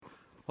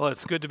Well,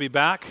 it's good to be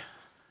back.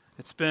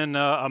 It's been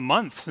a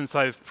month since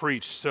I've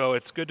preached, so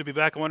it's good to be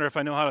back. I wonder if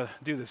I know how to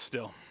do this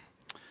still.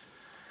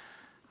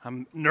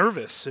 I'm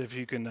nervous, if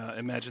you can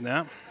imagine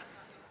that.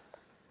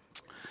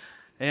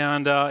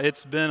 And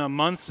it's been a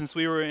month since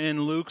we were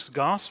in Luke's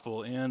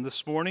Gospel, and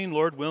this morning,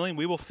 Lord willing,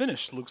 we will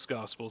finish Luke's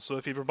Gospel. So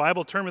if you have your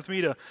Bible, turn with me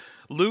to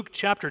Luke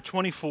chapter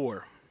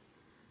 24.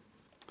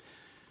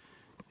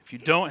 If you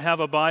don't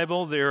have a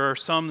Bible, there are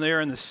some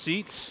there in the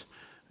seats.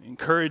 I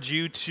encourage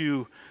you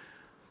to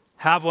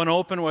have one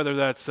open, whether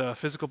that's a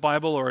physical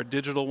Bible or a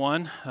digital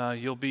one.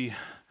 You'll be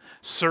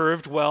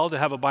served well to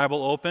have a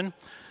Bible open.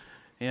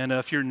 And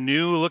if you're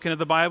new looking at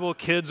the Bible,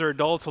 kids or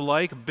adults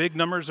alike, big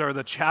numbers are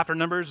the chapter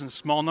numbers and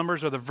small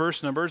numbers are the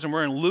verse numbers. And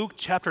we're in Luke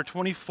chapter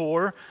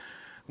 24.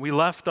 We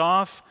left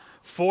off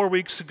 4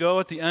 weeks ago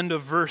at the end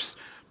of verse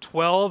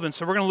 12. And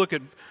so we're going to look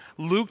at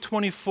Luke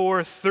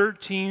 24,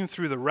 13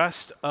 through the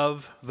rest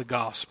of the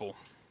gospel.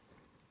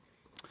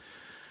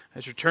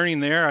 As you're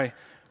turning there, I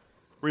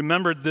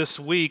remembered this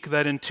week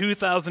that in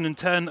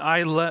 2010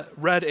 I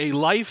read a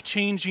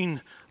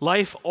life-changing,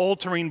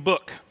 life-altering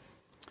book,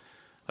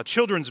 a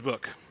children's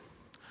book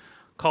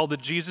called the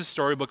Jesus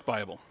Storybook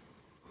Bible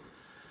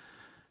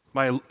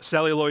by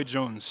Sally Lloyd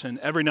Jones. And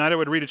every night I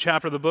would read a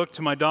chapter of the book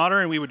to my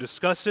daughter and we would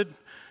discuss it.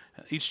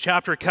 Each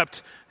chapter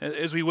kept,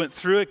 as we went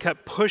through it,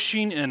 kept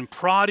pushing and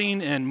prodding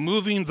and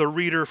moving the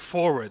reader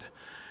forward.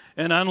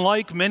 And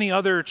unlike many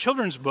other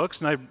children's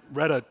books, and I've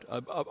read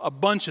a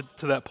bunch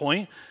to that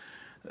point,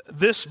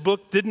 this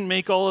book didn't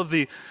make all of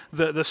the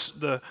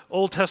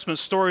Old Testament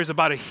stories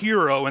about a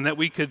hero and that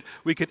we could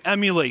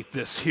emulate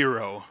this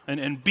hero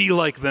and be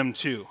like them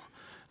too.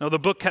 No, the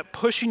book kept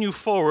pushing you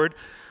forward,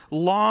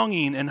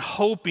 longing and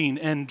hoping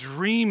and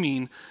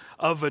dreaming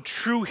of a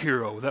true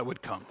hero that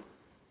would come.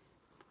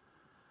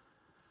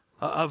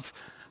 Of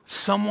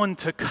someone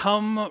to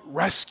come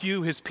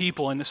rescue his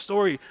people. And the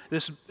story,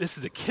 this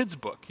is a kid's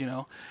book, you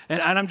know,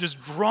 and I'm just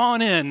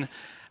drawn in.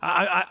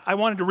 I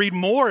wanted to read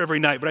more every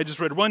night, but I just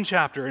read one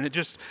chapter, and it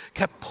just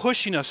kept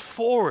pushing us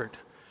forward.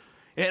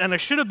 And I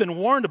should have been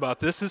warned about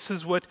this. This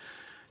is what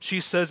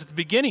she says at the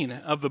beginning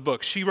of the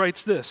book. She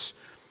writes this: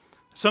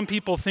 some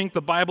people think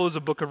the Bible is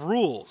a book of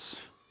rules,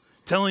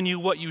 telling you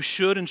what you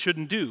should and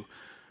shouldn't do.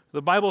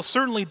 The Bible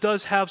certainly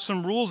does have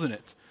some rules in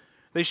it.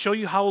 They show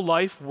you how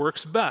life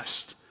works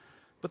best.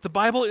 But the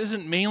Bible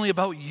isn't mainly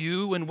about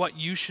you and what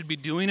you should be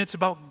doing. It's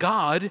about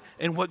God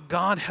and what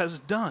God has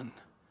done.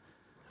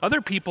 Other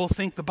people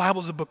think the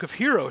Bible is a book of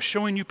heroes,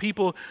 showing you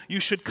people you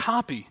should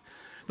copy.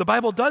 The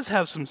Bible does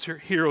have some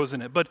heroes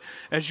in it, but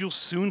as you'll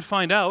soon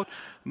find out,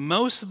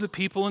 most of the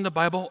people in the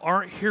Bible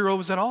aren't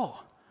heroes at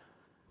all.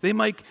 They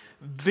make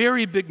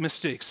very big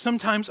mistakes,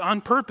 sometimes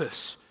on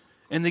purpose,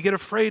 and they get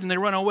afraid and they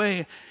run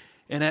away,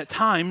 and at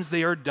times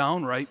they are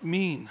downright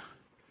mean.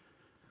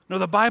 No,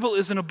 the Bible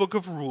isn't a book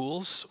of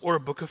rules or a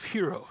book of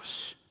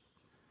heroes.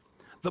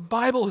 The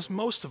Bible is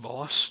most of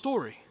all a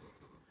story.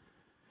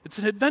 It's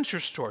an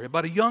adventure story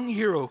about a young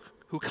hero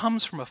who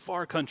comes from a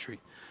far country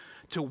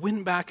to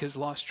win back his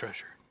lost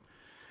treasure.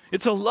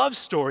 It's a love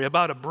story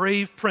about a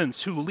brave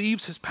prince who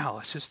leaves his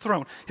palace, his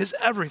throne, his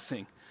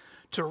everything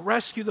to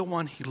rescue the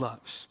one he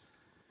loves.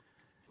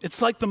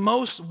 It's like the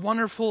most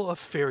wonderful of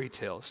fairy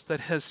tales that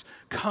has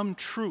come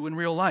true in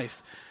real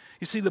life.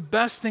 You see, the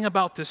best thing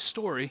about this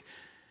story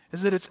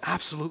is that it's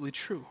absolutely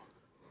true.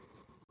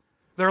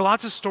 There are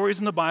lots of stories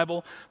in the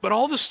Bible, but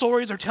all the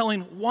stories are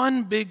telling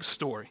one big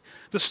story,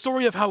 the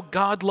story of how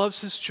God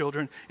loves his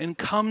children and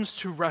comes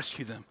to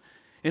rescue them.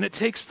 And it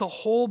takes the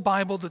whole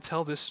Bible to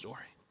tell this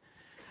story.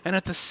 And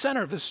at the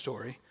center of this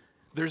story,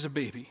 there's a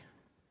baby.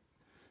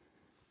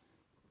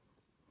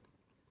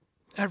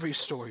 Every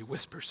story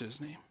whispers his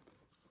name.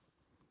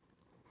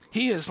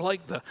 He is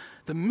like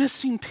the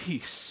missing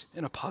piece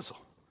in a puzzle,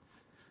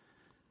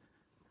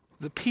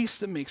 the piece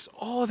that makes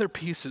all other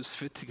pieces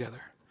fit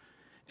together.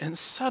 And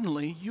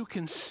suddenly you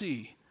can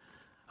see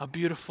a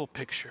beautiful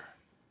picture.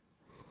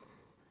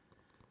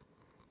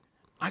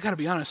 I got to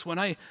be honest, when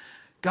I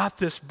got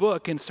this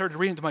book and started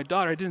reading to my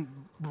daughter, I didn't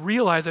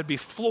realize I'd be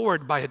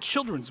floored by a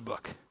children's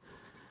book.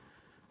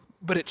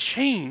 But it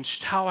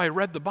changed how I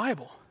read the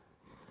Bible.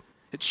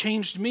 It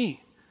changed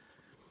me.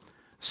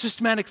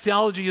 Systematic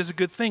theology is a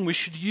good thing. We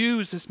should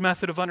use this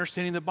method of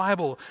understanding the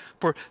Bible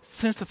for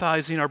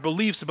synthesizing our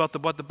beliefs about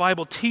what the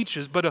Bible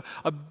teaches. But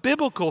a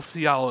biblical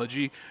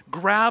theology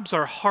grabs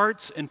our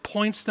hearts and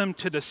points them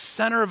to the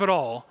center of it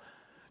all,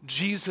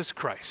 Jesus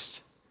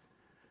Christ.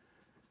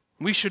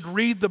 We should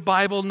read the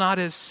Bible not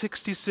as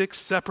 66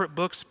 separate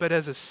books, but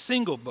as a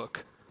single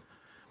book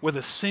with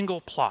a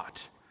single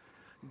plot.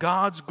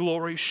 God's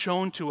glory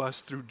shown to us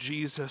through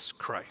Jesus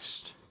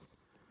Christ.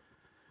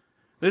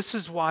 This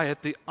is why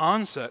at the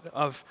onset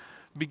of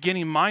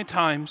beginning my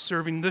time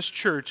serving this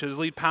church as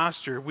lead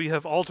pastor, we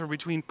have altered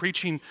between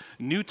preaching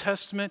New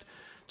Testament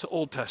to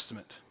Old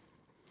Testament,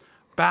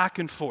 back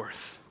and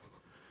forth.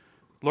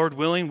 Lord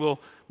willing, we'll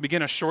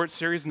begin a short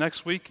series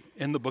next week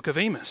in the book of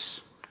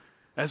Amos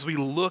as we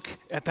look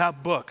at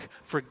that book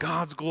for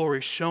God's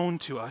glory shown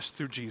to us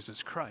through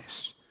Jesus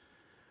Christ.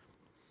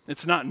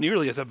 It's not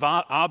nearly as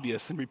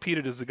obvious and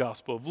repeated as the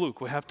Gospel of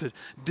Luke. We have to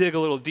dig a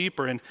little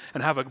deeper and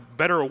have a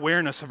better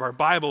awareness of our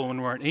Bible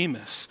when we're in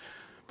Amos.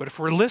 But if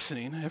we're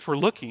listening, if we're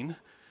looking,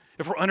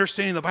 if we're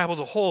understanding the Bible as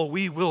a whole,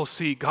 we will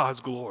see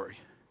God's glory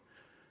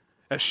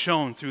as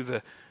shown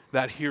through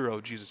that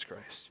hero, Jesus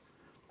Christ.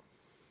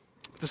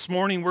 This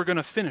morning, we're going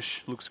to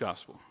finish Luke's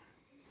Gospel.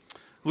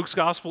 Luke's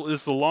Gospel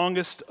is the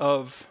longest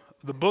of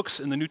the books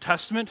in the New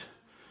Testament,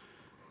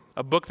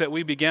 a book that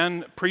I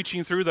began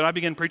preaching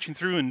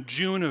through in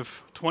June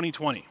of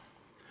 2020.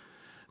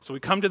 So we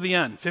come to the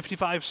end,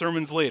 55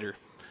 sermons later.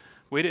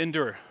 Way to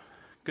endure.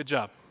 Good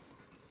job.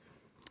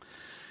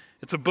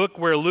 It's a book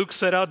where Luke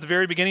set out at the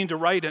very beginning to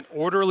write an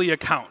orderly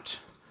account,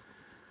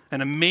 an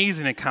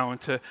amazing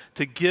account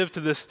to give to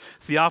this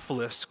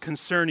Theophilus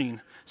concerning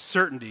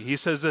certainty. He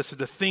says this,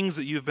 the things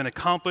that you've been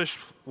accomplished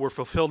were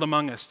fulfilled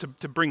among us,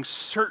 to bring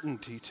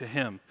certainty to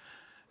him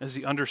as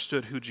he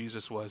understood who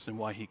Jesus was and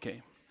why he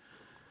came.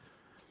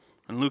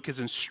 And Luke is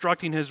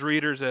instructing his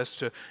readers as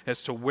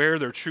to where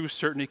their true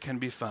certainty can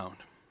be found.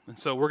 And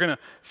so we're going to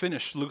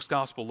finish Luke's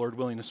Gospel, Lord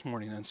willing, this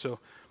morning. And so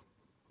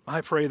I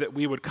pray that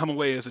we would come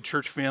away as a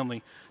church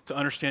family to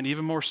understand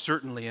even more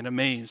certainly and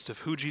amazed of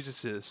who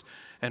Jesus is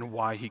and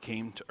why he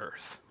came to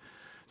earth.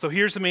 So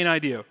here's the main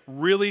idea.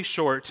 Really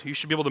short. You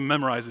should be able to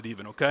memorize it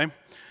even, okay?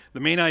 The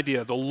main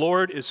idea, the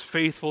Lord is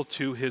faithful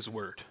to his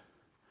word.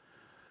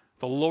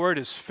 The Lord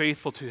is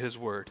faithful to his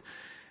word.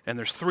 And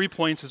there's 3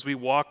 points as we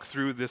walk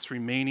through this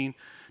remaining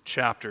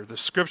chapter. The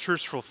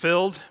scriptures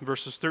fulfilled,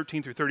 verses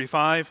 13 through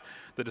 35.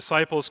 The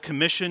disciples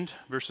commissioned,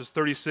 verses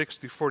 36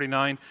 through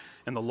 49.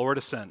 And the Lord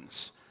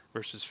ascends,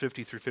 verses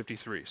 50 through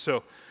 53.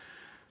 So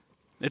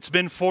it's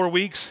been 4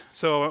 weeks,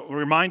 so I'll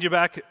remind you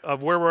back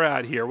of where we're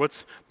at here.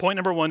 What's point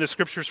number 1, the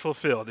scriptures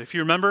fulfilled. If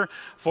you remember,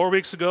 4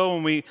 weeks ago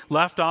when we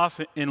left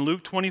off in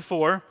Luke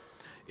 24,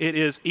 it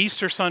is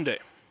Easter Sunday.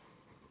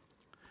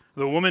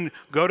 The women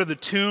go to the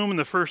tomb in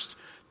the first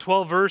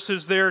 12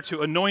 verses there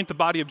to anoint the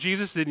body of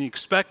Jesus. They didn't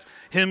expect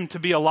him to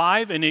be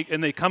alive,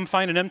 and they come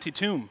find an empty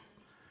tomb.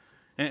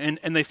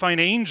 And they find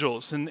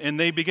angels, and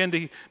they begin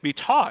to be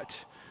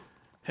taught,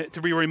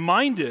 to be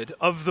reminded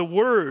of the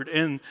word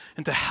and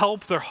to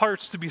help their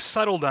hearts to be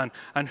settled on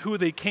who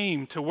they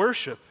came to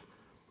worship.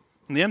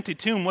 And the empty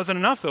tomb wasn't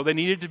enough, though. They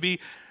needed to be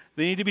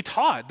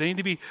taught. They needed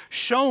to be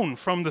shown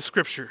from the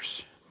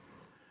scriptures.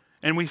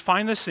 And we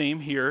find the same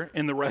here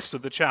in the rest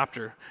of the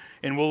chapter.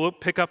 And we'll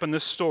pick up on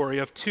this story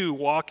of 2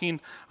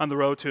 walking on the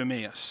road to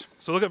Emmaus.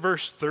 So look at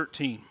verse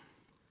 13.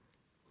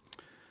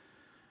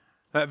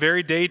 That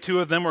very day,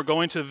 2 of them were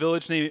going to a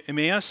village named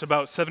Emmaus,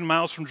 about 7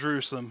 miles from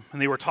Jerusalem, and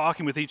they were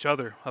talking with each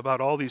other about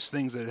all these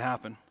things that had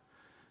happened.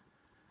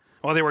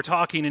 While they were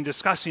talking and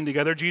discussing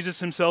together, Jesus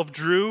himself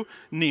drew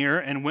near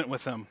and went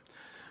with them.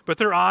 But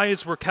their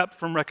eyes were kept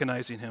from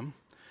recognizing him.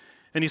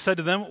 And he said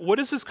to them, "What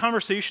is this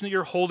conversation that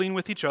you're holding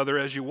with each other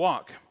as you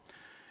walk?"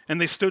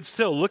 And they stood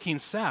still, looking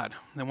sad.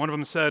 And one of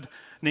them said,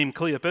 named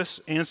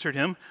Cleopas, answered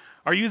him,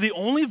 "Are you the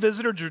only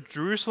visitor to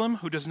Jerusalem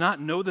who does not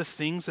know the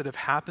things that have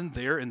happened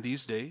there in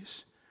these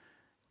days?"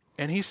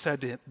 And he said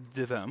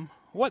to them,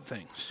 "What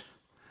things?"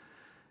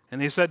 And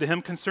they said to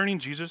him, "Concerning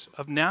Jesus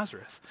of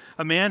Nazareth,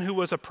 a man who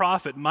was a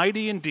prophet,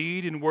 mighty in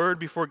deed and word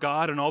before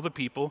God and all the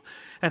people,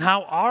 and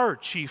how our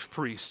chief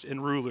priests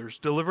and rulers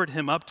delivered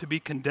him up to be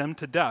condemned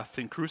to death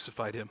and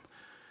crucified him.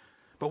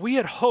 But we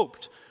had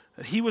hoped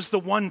that he was the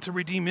one to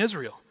redeem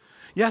Israel.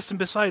 Yes, and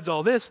besides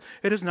all this,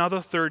 it is now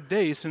the 3rd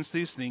day since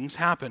these things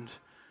happened.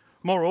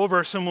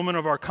 Moreover, some women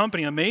of our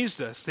company amazed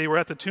us. They were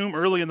at the tomb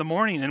early in the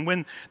morning, and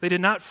when they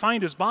did not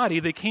find his body,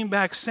 they came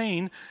back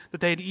saying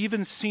that they had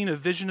even seen a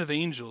vision of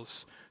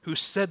angels who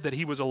said that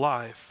he was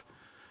alive.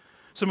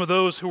 Some of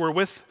those who were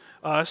with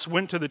us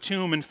went to the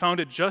tomb and found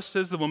it just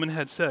as the woman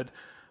had said,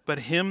 but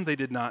him they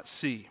did not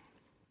see.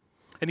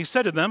 And he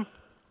said to them,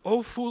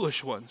 'O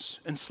foolish ones,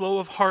 and slow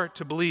of heart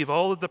to believe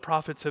all that the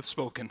prophets have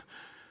spoken.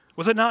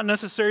 Was it not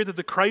necessary that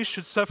the Christ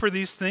should suffer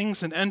these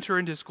things and enter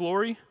into his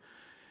glory?'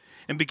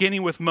 And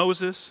beginning with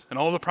Moses and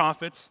all the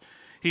prophets,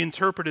 he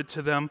interpreted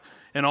to them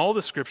in all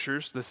the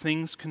scriptures the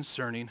things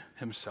concerning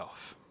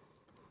himself."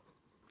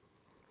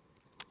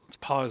 Let's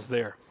pause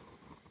there.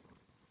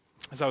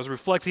 As I was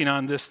reflecting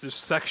on this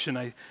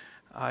section,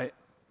 I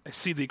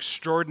see the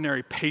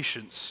extraordinary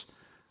patience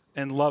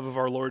and love of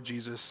our Lord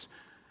Jesus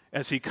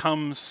as he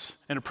comes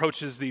and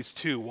approaches these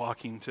 2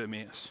 walking to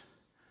Emmaus.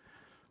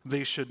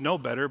 They should know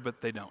better,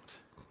 but they don't.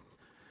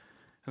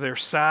 They're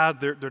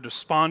sad, they're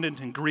despondent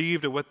and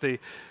grieved at what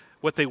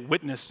they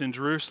witnessed in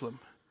Jerusalem.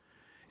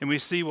 And we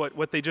see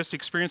what they just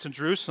experienced in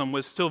Jerusalem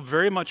was still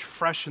very much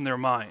fresh in their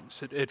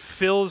minds. It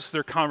fills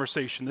their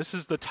conversation. This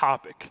is the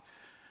topic.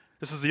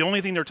 This is the only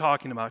thing they're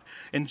talking about.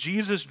 And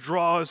Jesus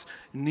draws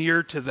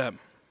near to them.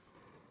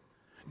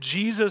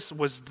 Jesus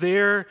was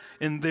there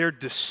in their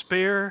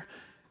despair,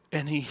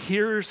 and he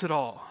hears it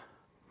all,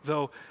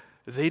 though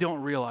they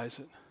don't realize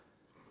it.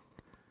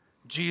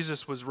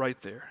 Jesus was right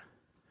there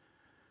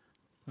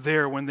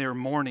when they were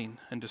mourning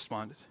and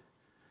despondent.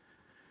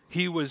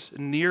 He was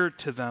near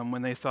to them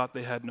when they thought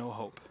they had no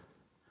hope.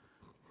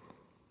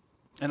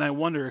 And I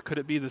wonder, could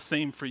it be the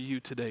same for you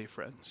today,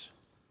 friends?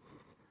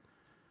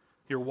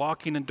 You're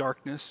walking in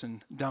darkness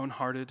and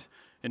downhearted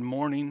and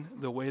mourning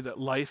the way that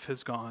life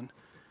has gone,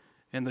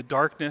 and the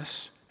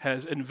darkness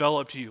has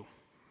enveloped you.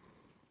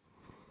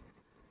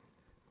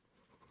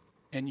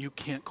 And you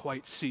can't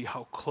quite see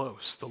how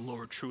close the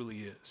Lord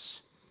truly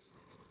is.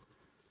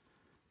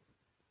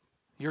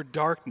 Your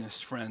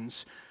darkness,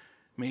 friends,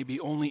 may be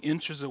only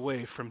inches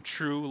away from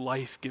true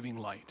life-giving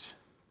light.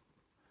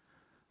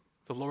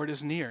 The Lord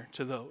is near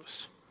to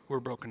those who are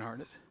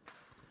brokenhearted.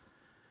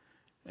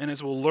 And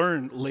as we'll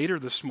learn later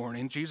this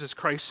morning, Jesus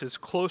Christ is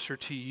closer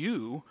to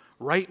you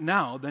right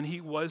now than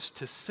he was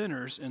to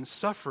sinners and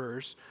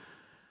sufferers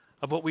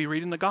of what we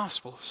read in the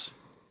Gospels.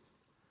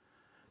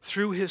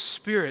 Through his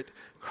Spirit,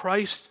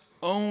 Christ's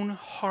own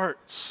heart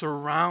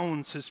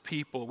surrounds his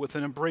people with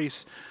an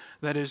embrace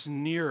that is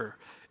nearer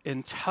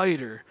and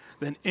tighter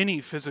than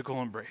any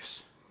physical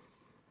embrace.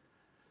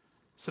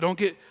 So don't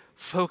get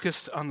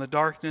focused on the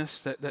darkness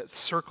that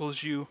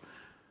circles you.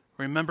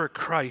 Remember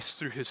Christ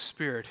through his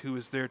Spirit, who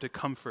is there to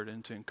comfort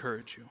and to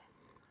encourage you.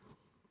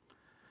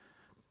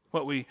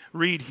 What we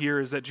read here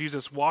is that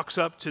Jesus walks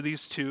up to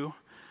these two,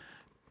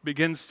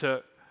 begins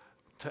to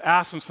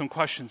ask them some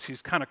questions.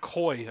 He's kind of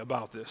coy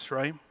about this,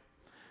 right?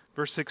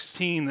 Verse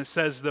 16, that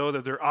says, though,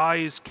 that their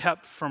eyes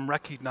kept from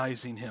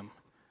recognizing him.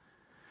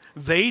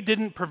 They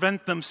didn't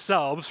prevent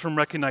themselves from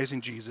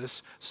recognizing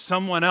Jesus.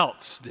 Someone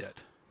else did.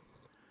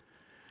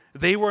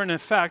 They were, in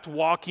effect,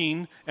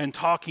 walking and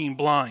talking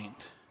blind.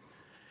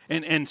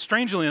 And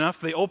strangely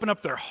enough, they open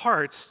up their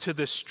hearts to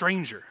this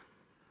stranger.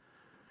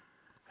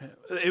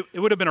 It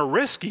would have been a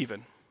risk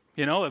even,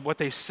 what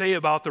they say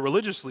about the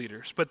religious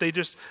leaders. But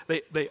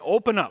they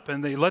open up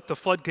and they let the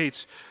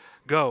floodgates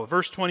go.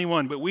 Verse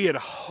 21, but we had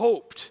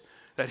hoped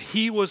that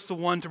he was the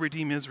one to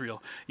redeem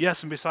Israel.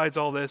 Yes, and besides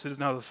all this, it is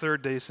now the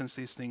third day since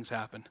these things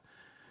happened.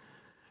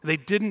 They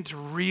didn't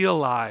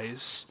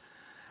realize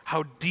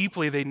how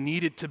deeply they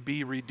needed to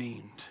be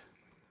redeemed.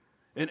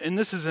 And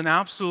this is an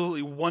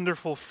absolutely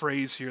wonderful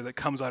phrase here that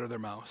comes out of their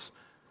mouths.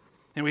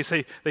 And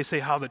they say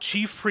how the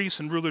chief priests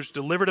and rulers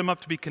delivered him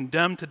up to be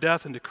condemned to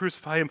death and to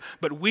crucify him,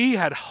 but we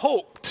had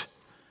hoped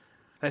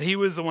that he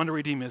was the one to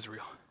redeem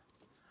Israel.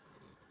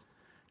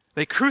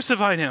 They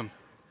crucified him,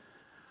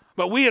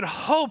 but we had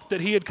hoped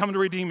that he had come to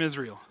redeem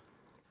Israel.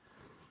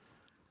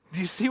 Do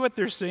you see what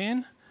they're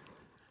saying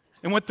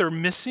and what they're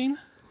missing?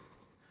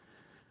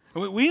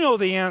 We know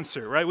the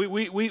answer, right?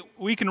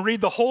 We can read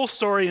the whole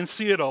story and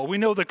see it all. We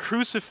know the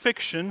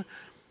crucifixion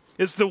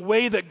is the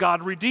way that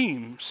God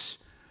redeems.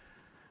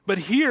 But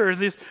here,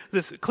 this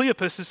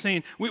Cleopas is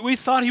saying, we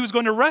thought he was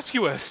going to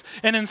rescue us,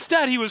 and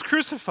instead he was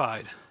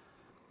crucified.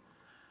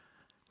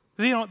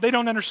 They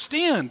don't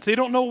understand. They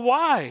don't know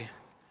why.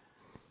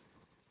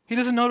 He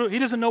doesn't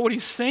know what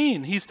he's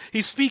saying.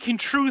 He's speaking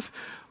truth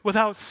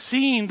without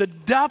seeing the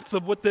depth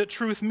of what that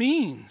truth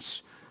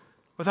means,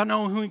 without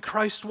knowing who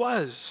Christ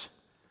was.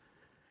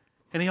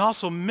 And he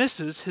also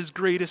misses his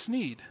greatest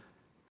need.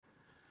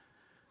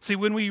 See,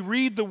 when we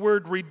read the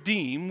word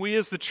redeem, we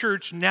as the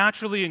church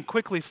naturally and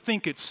quickly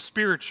think it's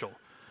spiritual.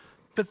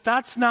 But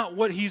that's not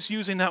what he's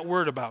using that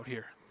word about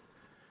here.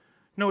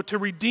 No, to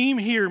redeem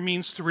here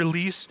means to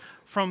release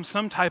from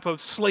some type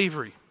of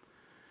slavery.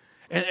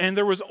 And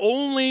there was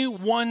only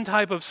one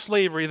type of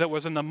slavery that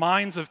was in the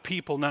minds of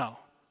people now,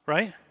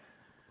 right?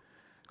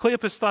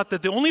 Cleopas thought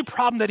that the only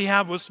problem that he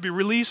had was to be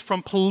released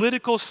from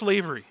political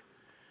slavery.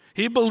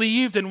 He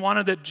believed and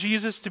wanted that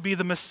Jesus to be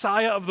the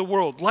Messiah of the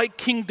world, like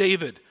King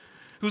David,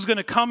 who's going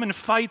to come and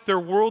fight their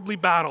worldly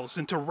battles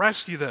and to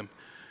rescue them.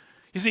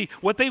 You see,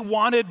 what they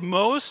wanted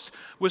most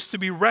was to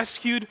be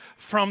rescued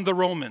from the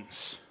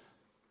Romans.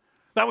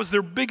 That was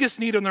their biggest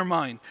need in their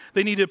mind.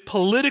 They needed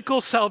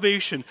political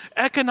salvation,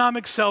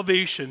 economic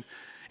salvation.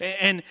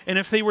 And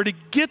if they were to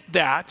get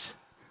that,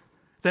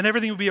 then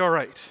everything would be all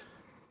right.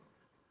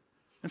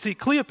 And see,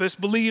 Cleopas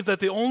believed that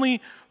the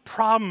only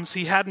problems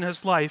he had in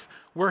his life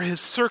were his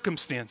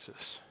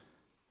circumstances.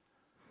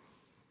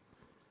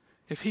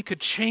 If he could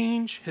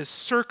change his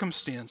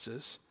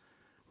circumstances,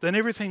 then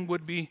everything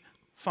would be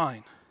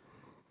fine.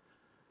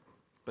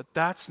 But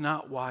that's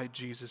not why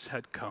Jesus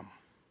had come.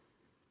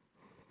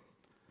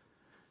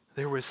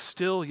 There was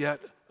still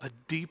yet a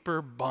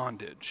deeper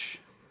bondage.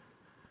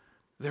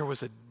 There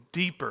was a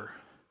deeper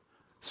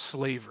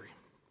slavery.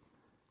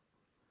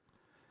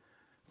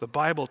 The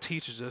Bible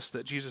teaches us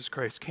that Jesus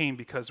Christ came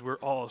because we're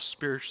all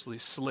spiritually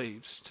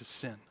slaves to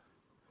sin.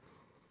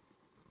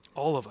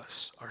 All of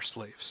us are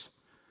slaves.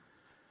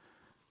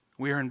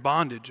 We are in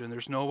bondage and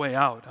there's no way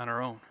out on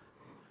our own.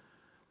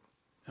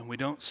 And we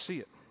don't see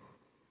it.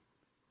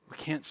 We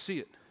can't see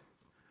it.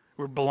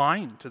 We're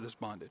blind to this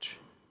bondage.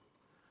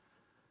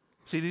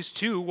 See, these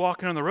two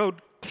walking on the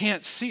road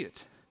can't see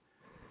it.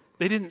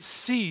 They didn't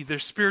see their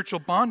spiritual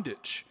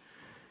bondage.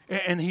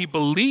 And they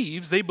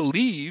believe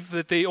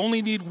that they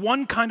only need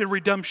one kind of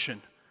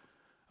redemption,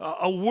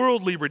 a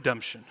worldly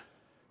redemption.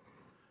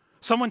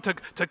 Someone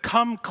to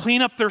come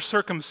clean up their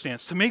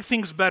circumstance, to make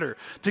things better,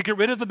 to get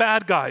rid of the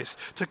bad guys,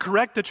 to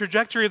correct the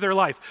trajectory of their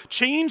life.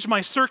 Change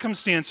my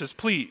circumstances,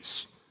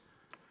 please.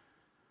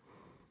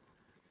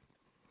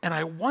 And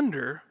I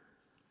wonder,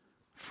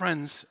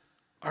 friends,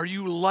 are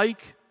you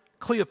like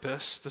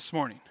Cleopas this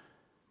morning?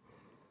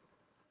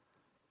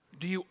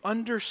 Do you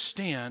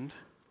understand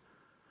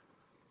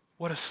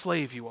what a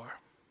slave you are?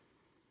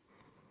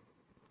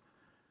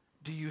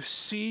 Do you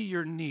see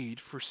your need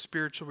for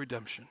spiritual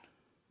redemption?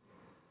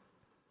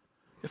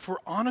 If we're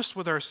honest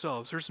with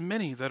ourselves, there's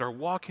many that are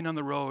walking on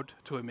the road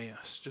to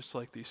Emmaus, just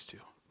like these two.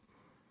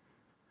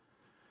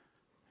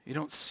 You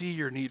don't see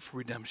your need for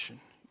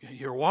redemption.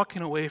 You're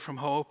walking away from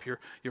hope. You're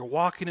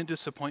walking in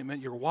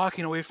disappointment. You're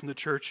walking away from the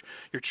church.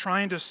 You're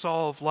trying to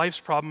solve life's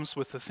problems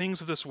with the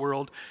things of this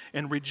world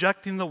and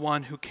rejecting the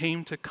one who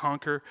came to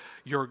conquer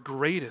your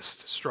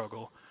greatest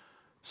struggle,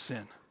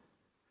 sin.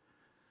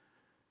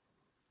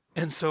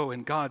 And so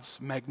in God's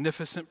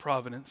magnificent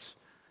providence,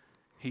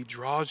 he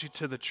draws you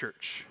to the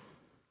church.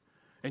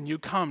 And you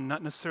come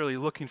not necessarily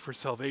looking for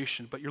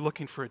salvation, but you're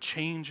looking for a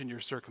change in your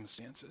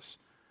circumstances.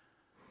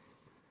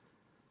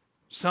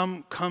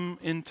 Some come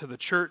into the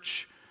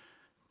church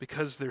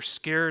because they're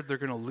scared they're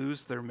going to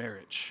lose their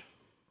marriage.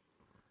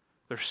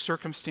 Their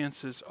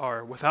circumstances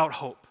are without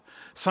hope.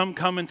 Some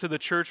come into the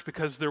church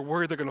because they're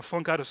worried they're going to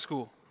flunk out of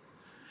school.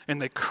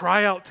 And they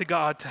cry out to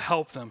God to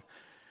help them.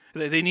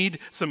 They need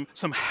some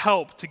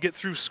help to get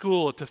through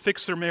school, to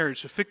fix their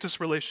marriage, to fix this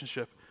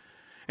relationship.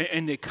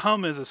 And they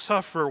come as a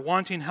sufferer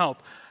wanting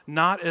help,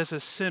 not as a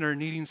sinner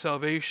needing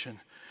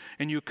salvation.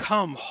 And you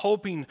come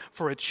hoping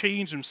for a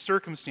change in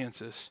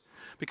circumstances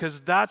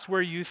because that's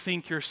where you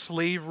think your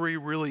slavery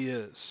really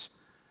is.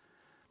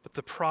 But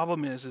the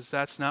problem is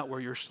that's not where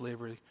your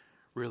slavery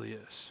really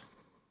is.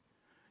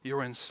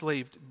 You're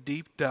enslaved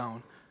deep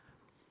down,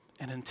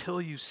 and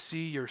until you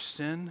see your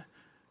sin,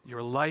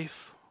 your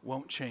life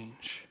won't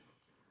change.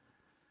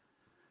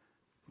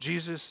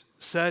 Jesus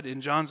said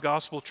in John's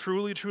gospel,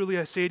 "Truly, truly,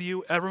 I say to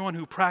you, everyone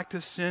who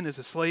practices sin is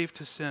a slave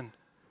to sin."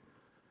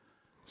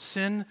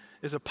 Sin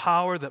is a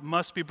power that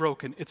must be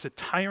broken. It's a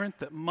tyrant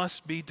that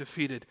must be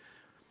defeated.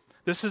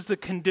 This is the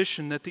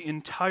condition that the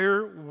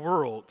entire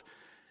world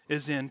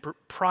is in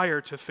prior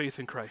to faith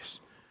in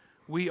Christ.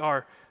 We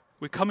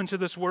come into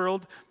this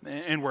world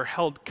and we're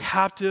held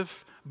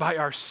captive by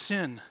our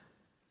sin.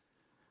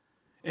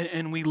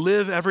 And we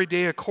live every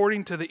day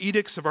according to the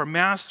edicts of our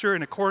master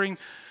and according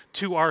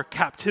to our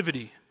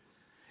captivity.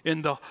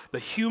 And the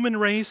human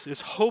race is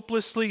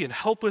hopelessly and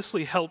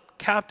helplessly held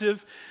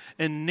captive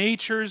in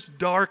nature's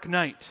dark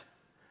night.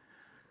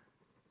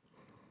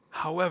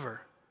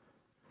 However,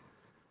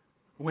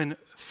 when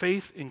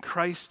faith in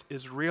Christ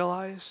is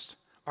realized,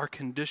 our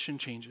condition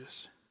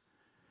changes.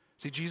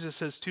 See, Jesus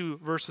says 2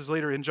 verses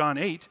later in John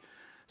 8,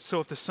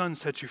 "So if the Son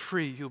sets you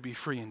free, you'll be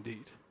free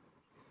indeed."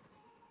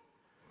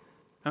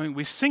 I mean,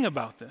 we sing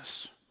about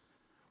this.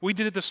 We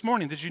did it this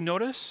morning. Did you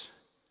notice?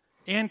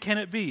 And can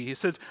it be? It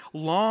says,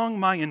 "Long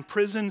my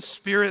imprisoned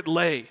spirit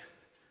lay."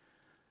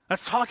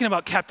 That's talking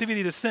about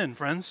captivity to sin,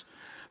 friends.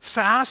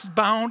 "Fast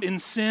bound in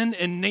sin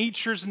in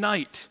nature's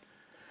night.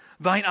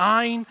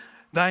 Thine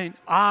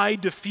eye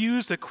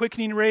diffused a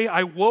quickening ray.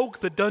 I woke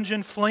the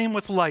dungeon flame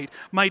with light.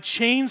 My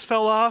chains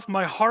fell off.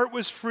 My heart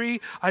was free.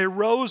 I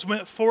rose,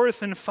 went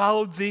forth, and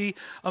followed thee.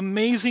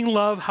 Amazing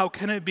love, how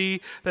can it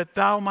be that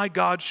thou, my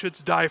God,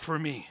 shouldst die for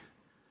me?"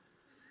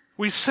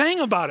 We sang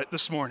about it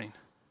this morning.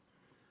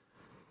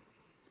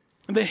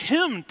 And the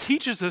hymn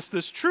teaches us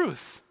this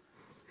truth.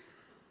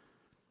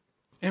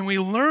 And we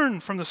learn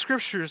from the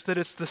scriptures that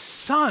it's the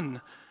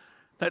Son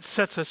that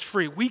sets us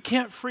free. We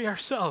can't free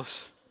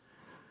ourselves.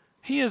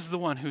 He is the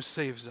one who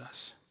saves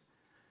us.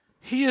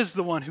 He is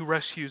the one who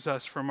rescues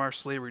us from our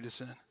slavery to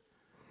sin.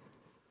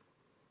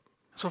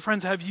 So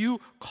friends, have you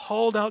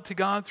called out to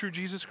God through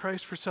Jesus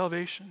Christ for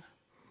salvation?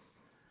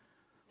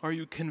 Or are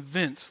you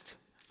convinced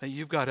that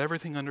you've got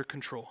everything under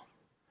control?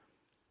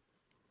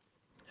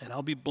 And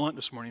I'll be blunt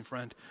this morning,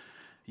 friend.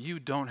 You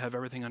don't have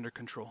everything under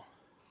control.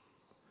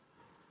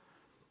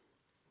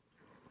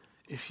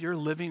 If you're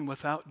living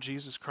without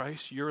Jesus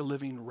Christ, you're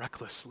living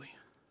recklessly.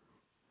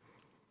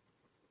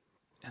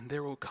 And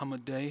there will come a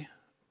day,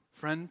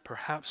 friend,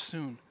 perhaps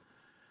soon,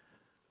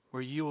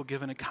 where you will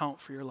give an account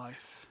for your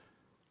life.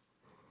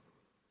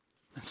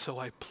 And so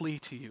I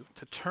plead to you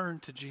to turn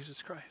to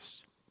Jesus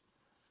Christ,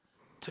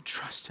 to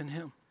trust in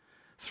him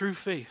through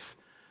faith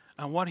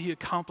on what he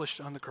accomplished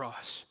on the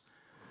cross,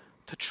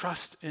 to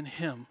trust in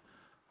him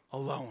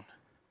alone.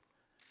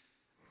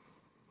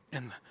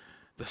 And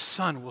the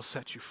Son will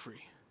set you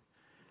free.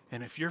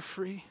 And if you're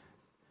free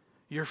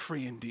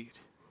indeed.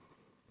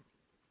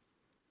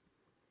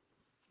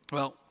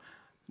 Well,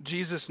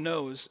 Jesus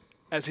knows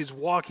as he's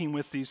walking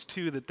with these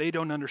two that they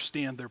don't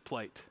understand their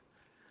plight.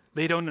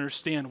 They don't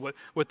understand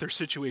what their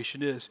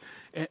situation is.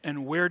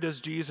 And where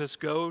does Jesus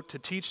go to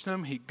teach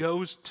them? He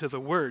goes to the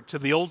Word, to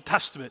the Old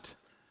Testament.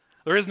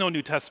 There is no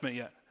New Testament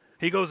yet.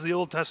 He goes to the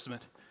Old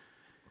Testament.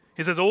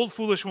 He says, "Old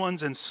foolish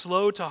ones and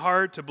slow to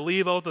heart to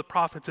believe all the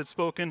prophets had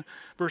spoken."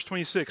 Verse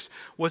 26,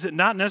 "Was it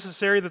not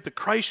necessary that the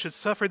Christ should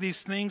suffer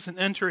these things and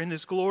enter in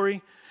his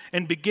glory?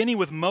 And beginning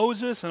with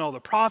Moses and all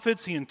the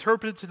prophets, he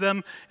interpreted to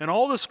them in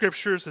all the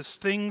scriptures as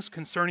things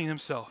concerning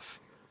himself."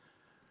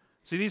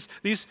 See,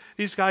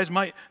 these guys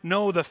might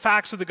know the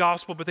facts of the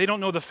gospel, but they don't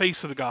know the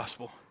face of the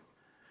gospel.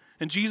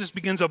 And Jesus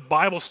begins a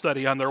Bible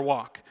study on their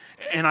walk.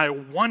 And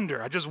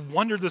I just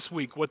wondered this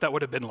week what that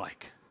would have been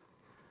like.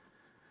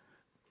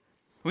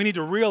 We need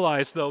to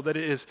realize, though, that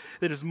it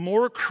is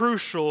more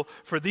crucial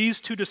for these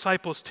two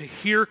disciples to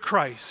hear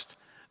Christ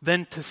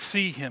than to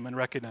see him and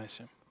recognize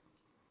him.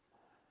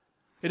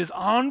 It is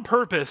on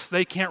purpose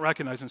they can't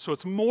recognize him. So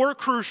it's more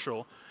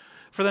crucial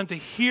for them to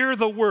hear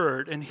the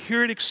word and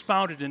hear it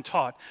expounded and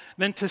taught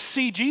than to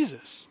see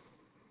Jesus.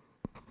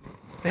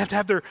 They have to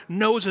have their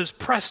noses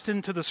pressed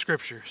into the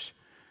scriptures.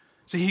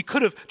 See, he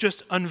could have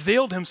just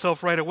unveiled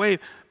himself right away,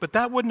 but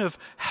that wouldn't have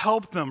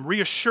helped them,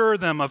 reassure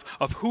them of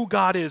who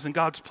God is and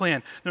God's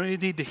plan. No, they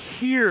need to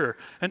hear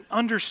and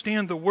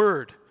understand the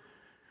word.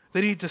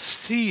 They need to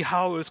see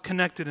how it was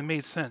connected and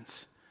made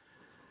sense.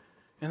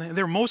 And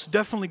they're most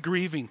definitely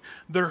grieving.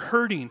 They're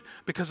hurting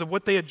because of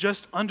what they had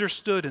just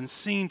understood and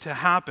seen to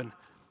happen.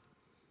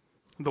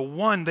 The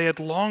one they had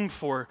longed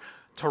for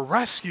to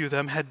rescue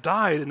them had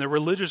died, and the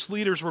religious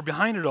leaders were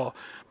behind it all.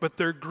 But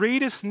their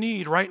greatest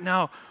need right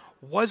now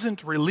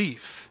wasn't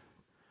relief.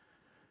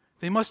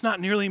 They must not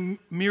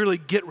merely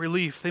get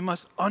relief. They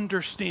must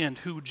understand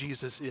who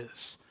Jesus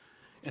is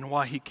and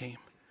why he came.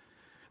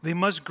 They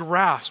must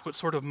grasp what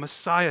sort of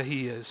Messiah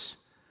he is.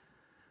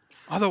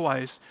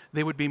 Otherwise,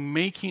 they would be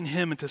making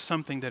him into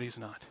something that he's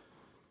not.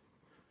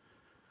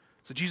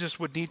 So Jesus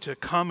would need to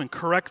come and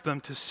correct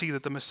them to see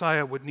that the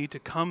Messiah would need to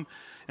come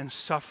and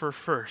suffer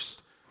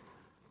first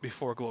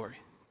before glory.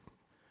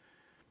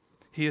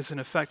 He is in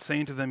effect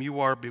saying to them, you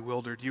are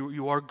bewildered,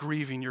 you are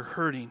grieving, you're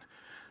hurting,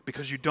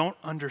 because you don't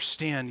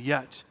understand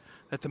yet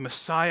that the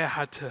Messiah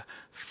had to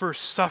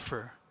first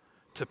suffer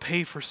to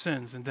pay for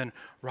sins and then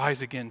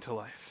rise again to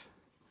life.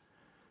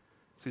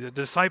 See, the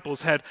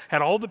disciples had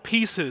all the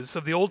pieces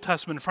of the Old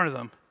Testament in front of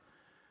them,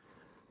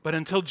 but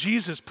until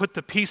Jesus put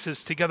the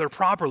pieces together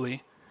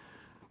properly,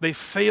 they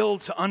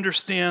failed to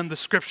understand the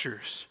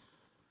scriptures.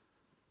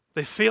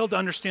 They failed to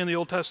understand the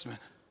Old Testament.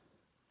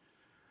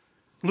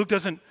 Luke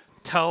doesn't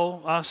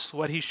tell us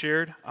what he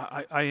shared.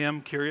 I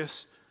am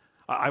curious.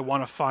 I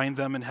want to find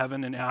them in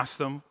heaven and ask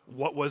them,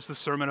 what was the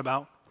sermon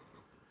about?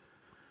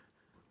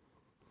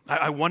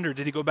 I wonder,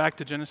 did he go back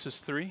to Genesis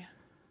 3?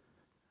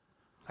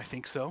 I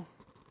think so.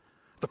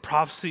 The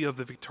prophecy of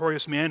the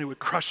victorious man who would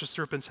crush the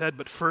serpent's head,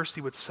 but first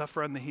he would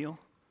suffer on the heel.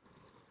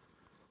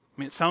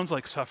 I mean, it sounds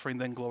like suffering,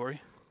 then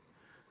glory.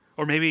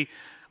 Or maybe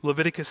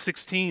Leviticus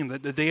 16,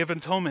 the Day of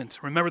Atonement.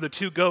 Remember the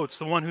two goats,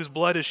 the one whose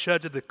blood is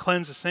shed to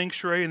cleanse the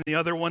sanctuary, and the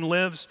other one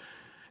lives.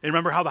 And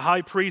remember how the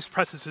high priest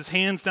presses his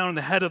hands down on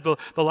the head of the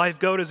live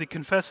goat as he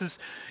confesses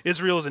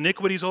Israel's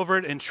iniquities over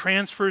it and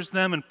transfers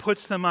them and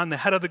puts them on the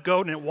head of the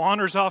goat, and it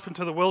wanders off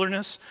into the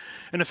wilderness,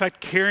 in effect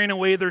carrying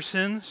away their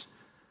sins.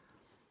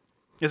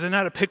 Isn't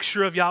that a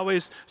picture of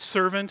Yahweh's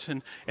servant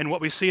and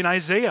what we see in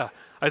Isaiah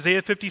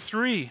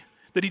 53?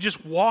 That he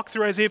just walked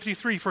through Isaiah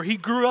 53, for he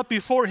grew up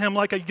before him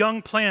like a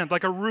young plant,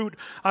 like a root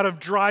out of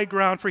dry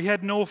ground, for he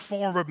had no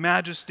form of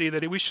majesty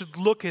that we should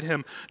look at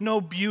him, no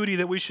beauty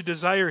that we should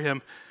desire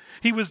him.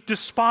 He was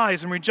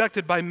despised and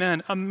rejected by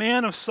men, a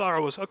man of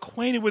sorrows,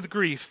 acquainted with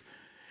grief.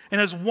 And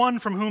as one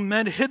from whom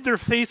men hid their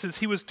faces,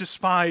 he was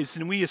despised,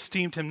 and we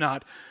esteemed him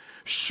not.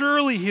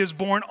 Surely he has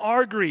borne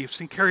our griefs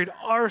and carried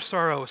our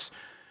sorrows.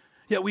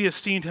 Yet we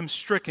esteemed him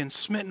stricken,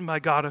 smitten by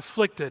God,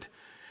 afflicted.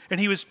 And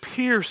he was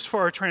pierced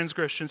for our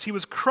transgressions. He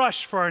was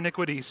crushed for our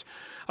iniquities.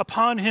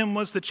 Upon him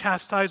was the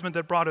chastisement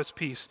that brought us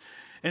peace.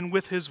 And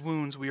with his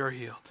wounds we are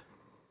healed.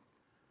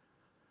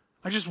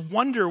 I just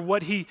wonder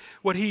what he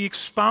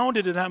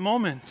expounded in that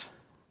moment.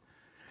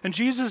 And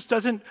Jesus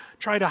doesn't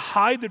try to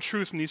hide the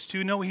truth from these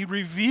two. No, he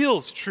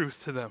reveals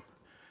truth to them.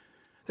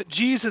 That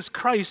Jesus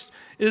Christ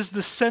is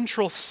the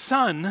central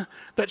sun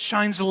that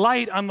shines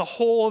light on the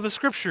whole of the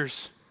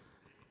scriptures.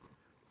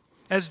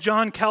 As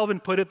John Calvin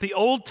put it, the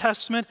Old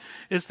Testament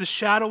is the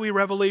shadowy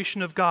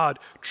revelation of God,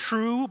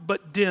 true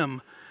but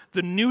dim.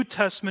 The New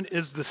Testament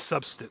is the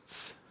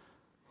substance.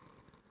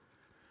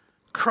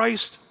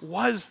 Christ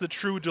was the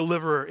true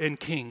deliverer and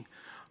king,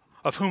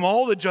 of whom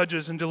all the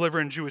judges and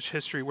deliverers in Jewish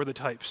history were the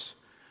types.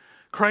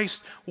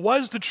 Christ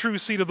was the true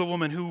seed of the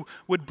woman who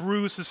would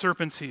bruise the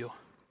serpent's heel,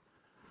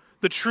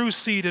 the true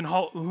seed in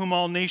whom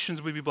all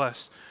nations would be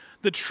blessed,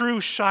 the true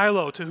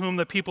Shiloh to whom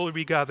the people would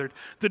be gathered,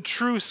 the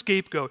true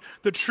scapegoat,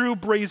 the true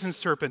brazen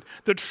serpent,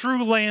 the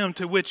true lamb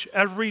to which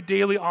every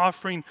daily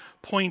offering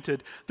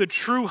pointed, the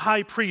true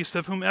high priest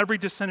of whom every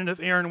descendant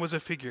of Aaron was a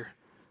figure.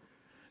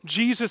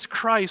 Jesus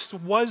Christ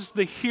was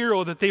the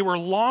hero that they were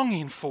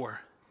longing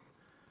for.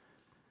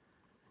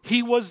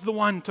 He was the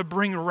one to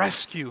bring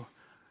rescue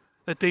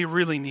that they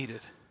really needed.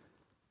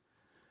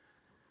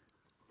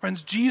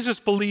 Friends, Jesus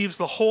believes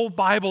the whole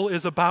Bible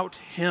is about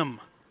him.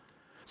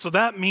 So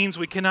that means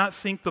we cannot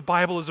think the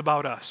Bible is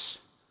about us.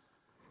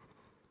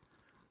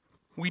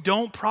 We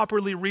don't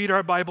properly read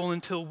our Bible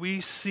until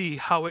we see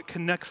how it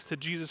connects to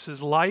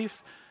Jesus'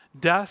 life,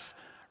 death,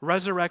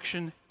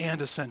 resurrection,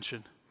 and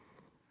ascension.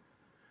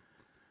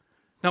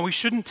 Now, we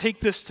shouldn't take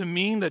this to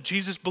mean that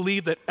Jesus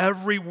believed that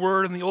every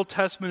word in the Old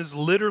Testament is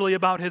literally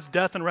about his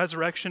death and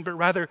resurrection, but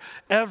rather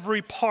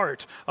every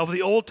part of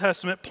the Old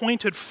Testament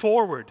pointed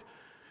forward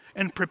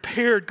and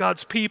prepared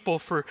God's people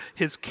for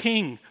his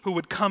king who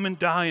would come and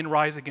die and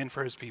rise again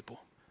for his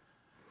people.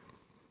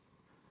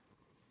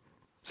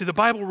 See, the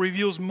Bible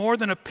reveals more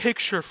than a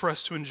picture for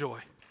us to enjoy.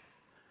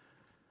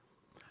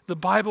 The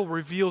Bible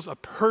reveals a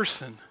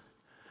person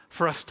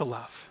for us to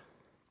love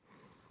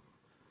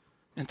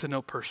and to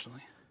know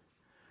personally.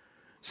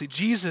 See,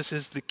 Jesus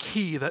is the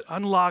key that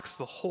unlocks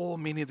the whole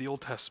meaning of the Old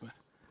Testament.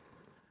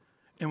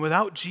 And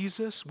without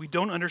Jesus, we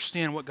don't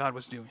understand what God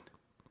was doing.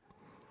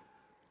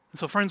 And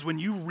so, friends, when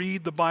you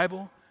read the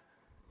Bible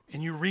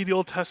and you read the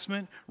Old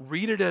Testament,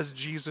 read it as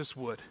Jesus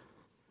would.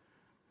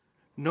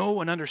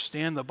 Know and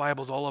understand the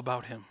Bible's all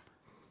about him.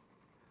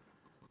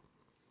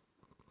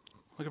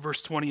 Look at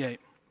verse 28.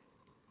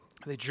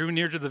 They drew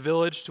near to the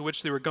village to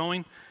which they were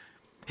going.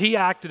 He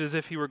acted as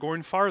if he were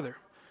going farther.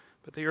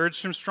 But they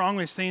urged him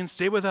strongly, saying,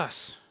 "Stay with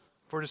us,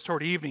 for it is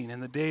toward evening,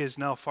 and the day is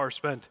now far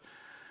spent."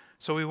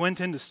 So he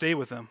went in to stay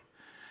with them.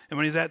 And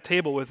when he was at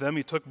table with them,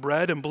 he took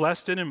bread and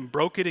blessed it and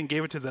broke it and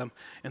gave it to them.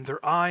 And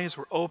their eyes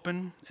were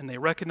open, and they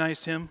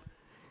recognized him,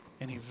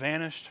 and he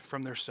vanished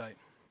from their sight.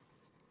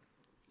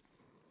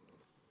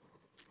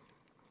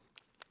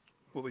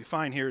 What we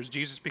find here is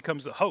Jesus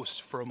becomes the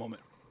host for a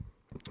moment.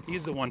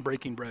 He's the one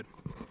breaking bread.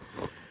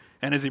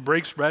 And as he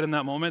breaks bread in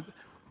that moment,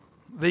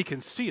 they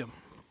can see him.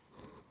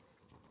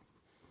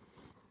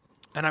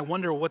 And I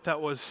wonder what that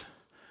was.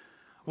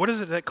 What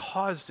is it that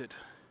caused it?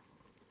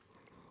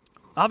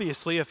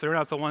 Obviously, if they're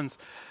not the ones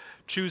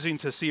choosing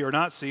to see or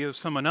not see, it was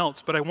someone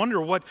else. But I wonder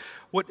what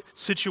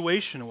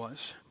situation it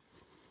was.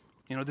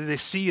 You know, did they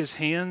see his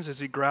hands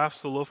as he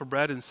grasps the loaf of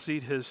bread and see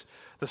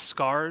the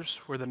scars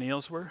where the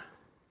nails were?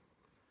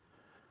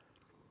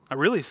 I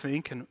really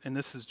think, and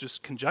this is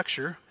just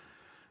conjecture,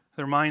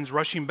 their minds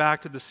rushing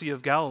back to the Sea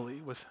of Galilee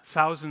with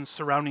thousands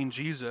surrounding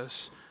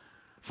Jesus,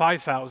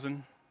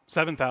 5,000,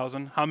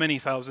 7,000, how many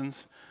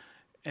thousands?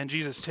 And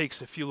Jesus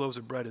takes a few loaves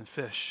of bread and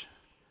fish.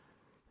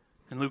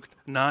 In Luke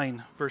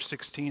 9, verse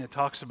 16, it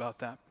talks about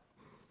that.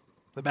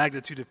 The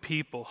magnitude of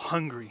people,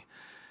 hungry.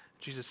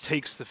 Jesus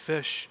takes the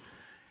fish,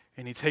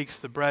 and he takes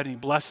the bread, and he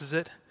blesses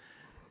it.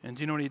 And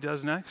do you know what he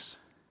does next?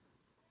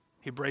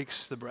 He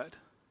breaks the bread.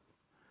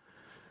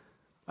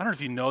 I don't know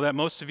if you know that.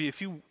 Most of you,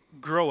 if you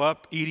grow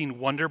up eating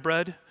Wonder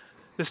Bread,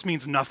 this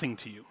means nothing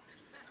to you.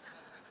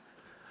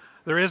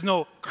 There is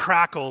no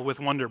crackle with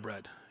Wonder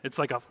Bread. It's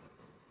like a...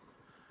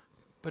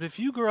 But if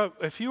you grew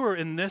up, if you were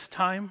in this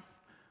time,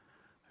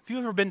 have you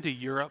ever been to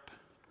Europe?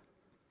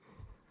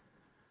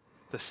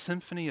 The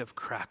symphony of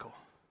crackle.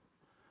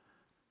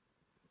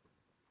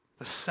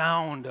 The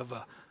sound of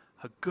a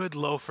good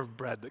loaf of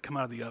bread that come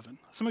out of the oven.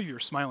 Some of you are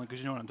smiling because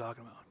you know what I'm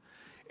talking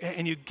about.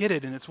 And you get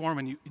it and it's warm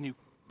and you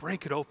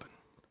break it open.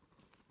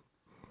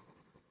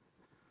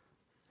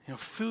 You know,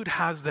 food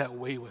has that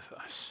way with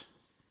us.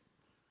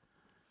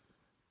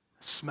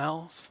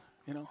 Smells,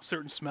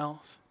 certain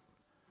smells.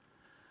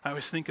 I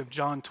always think of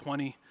John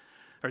 20,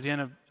 or the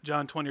end of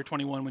John 20 or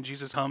 21 when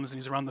Jesus comes and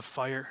he's around the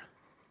fire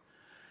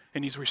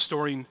and he's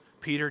restoring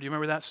Peter. Do you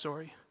remember that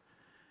story?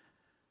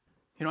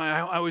 You know, I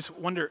always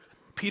wonder,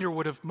 Peter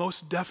would have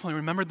most definitely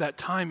remembered that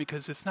time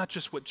because it's not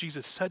just what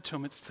Jesus said to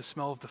him, it's the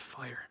smell of the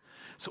fire.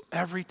 So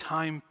every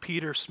time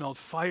Peter smelled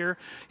fire,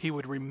 he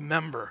would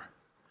remember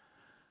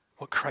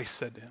what Christ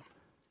said to him.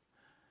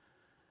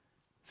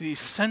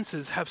 These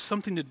senses have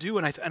something to do,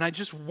 and I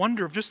just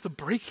wonder of just the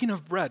breaking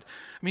of bread.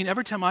 I mean,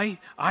 every time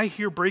I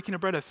hear breaking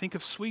of bread, I think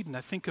of Sweden,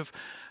 I think of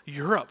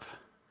Europe.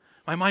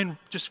 My mind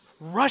just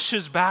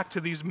rushes back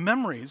to these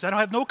memories. I don't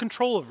have no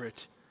control over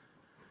it.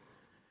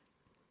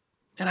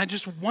 And I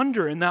just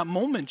wonder in that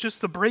moment,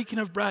 just the breaking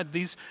of bread,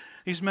 these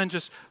men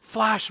just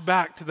flash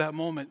back to that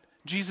moment.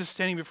 Jesus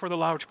standing before the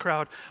large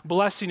crowd,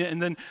 blessing it,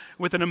 and then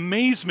with an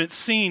amazement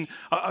seeing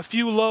a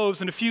few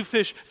loaves and a few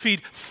fish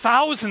feed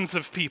thousands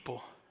of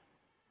people.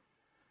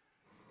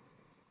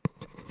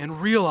 And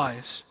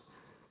realize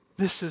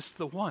this is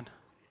the one.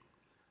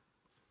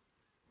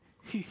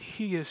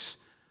 He is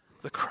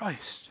the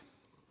Christ.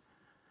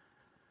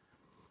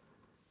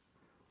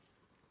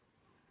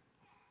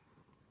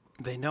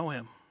 They know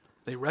him.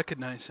 They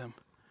recognize him.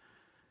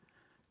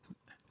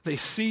 They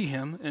see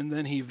him, and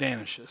then he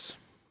vanishes.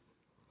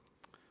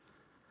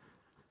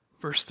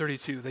 Verse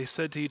 32, they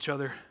said to each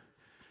other,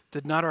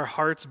 "Did not our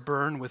hearts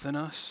burn within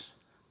us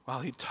while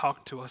he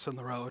talked to us on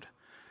the road,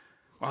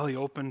 while he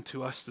opened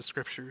to us the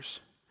scriptures?"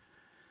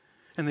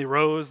 And they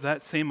rose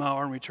that same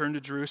hour and returned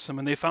to Jerusalem.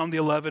 And they found the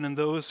 11 and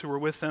those who were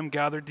with them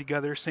gathered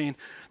together, saying,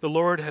 "The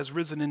Lord has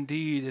risen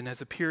indeed and has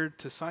appeared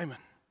to Simon,"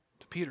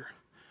 to Peter.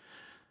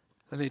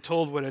 And they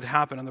told what had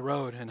happened on the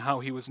road and how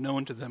he was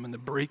known to them in the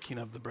breaking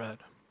of the bread.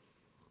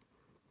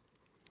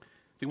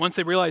 See, once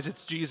they realize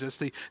it's Jesus,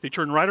 they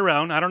turn right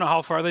around. I don't know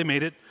how far they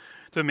made it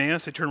to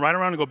Emmaus. They turn right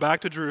around and go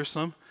back to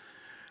Jerusalem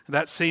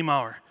that same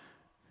hour.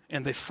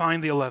 And they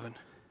find the 11.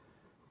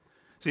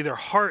 See, their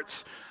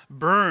hearts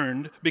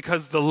burned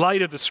because the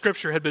light of the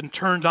scripture had been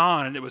turned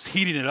on and it was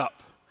heating it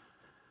up.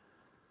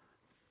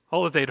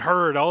 all that they'd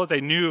heard, all that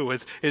they knew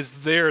is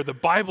there. The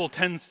Bible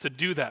tends to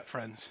do that,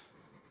 friends.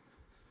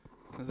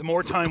 The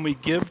more time we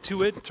give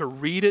to it, to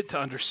read it, to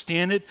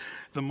understand it,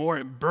 the more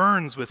it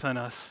burns within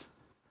us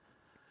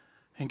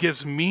and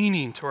gives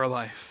meaning to our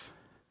life.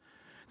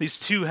 These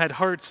two had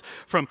hearts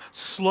from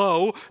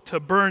slow to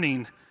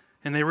burning,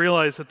 and they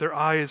realized that their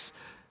eyes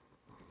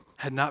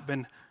had not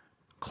been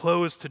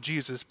closed to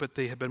Jesus, but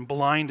they had been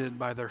blinded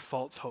by their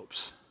false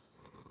hopes.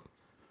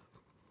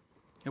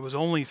 It was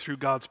only through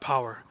God's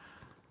power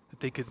that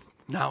they could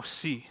now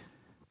see,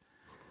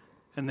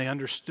 and they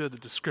understood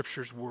that the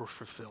Scriptures were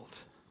fulfilled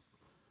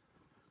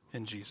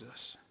in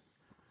Jesus.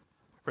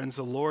 Friends,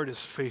 the Lord is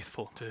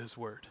faithful to His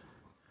word.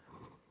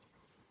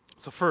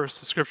 So first,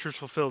 the Scriptures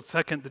fulfilled.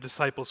 Second, the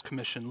disciples'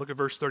 commission. Look at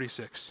verse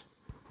 36.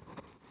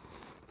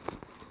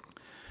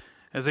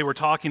 As they were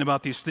talking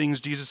about these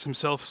things, Jesus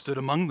Himself stood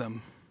among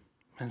them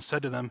and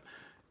said to them,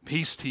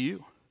 "Peace to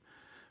you."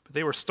 But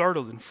they were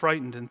startled and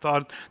frightened and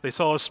thought they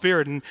saw a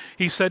spirit. And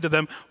He said to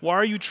them, "Why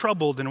are you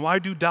troubled, and why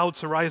do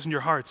doubts arise in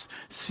your hearts?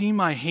 See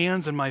my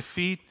hands and my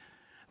feet,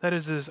 that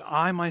it is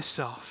I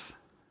myself.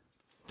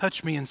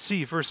 Touch me and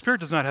see, for a spirit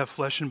does not have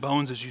flesh and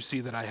bones as you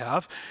see that I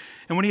have."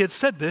 And when He had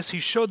said this, He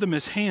showed them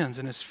His hands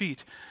and His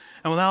feet.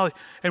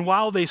 And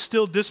while they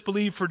still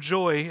disbelieved for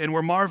joy and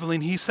were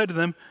marveling, He said to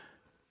them,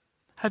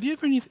 Have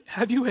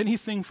you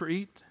anything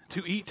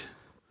to eat?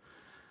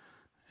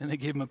 And they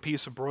gave Him a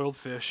piece of broiled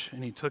fish,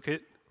 and He took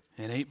it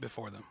and ate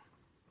before them.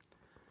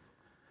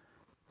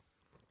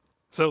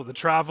 So the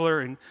traveler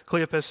and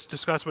Cleopas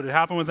discuss what had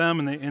happened with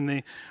them, and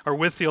they are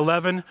with the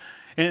 11,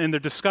 and they're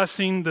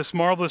discussing this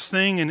marvelous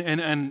thing,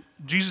 and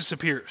Jesus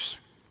appears.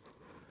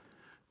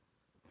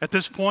 At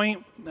this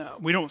point,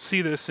 we don't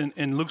see this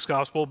in Luke's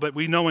gospel, but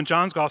we know in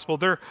John's gospel,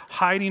 they're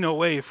hiding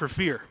away for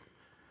fear.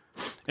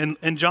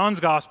 In John's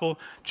gospel,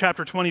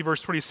 chapter 20,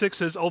 verse 26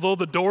 says, although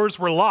the doors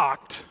were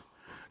locked,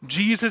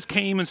 Jesus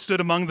came and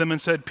stood among them and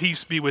said,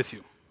 "Peace be with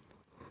you."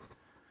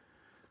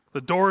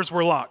 The doors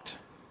were locked,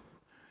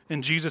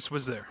 and Jesus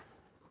was there.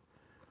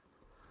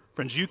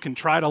 Friends, you can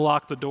try to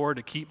lock the door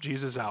to keep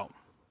Jesus out,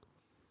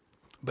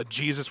 but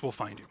Jesus will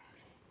find you.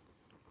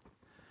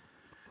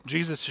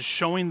 Jesus is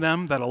showing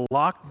them that a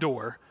locked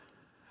door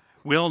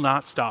will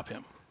not stop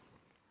Him.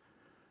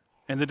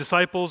 And the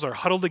disciples are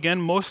huddled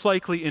again, most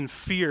likely in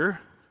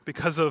fear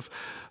because of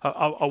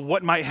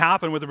what might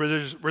happen with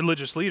the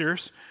religious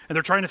leaders, and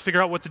they're trying to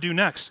figure out what to do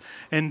next.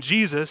 And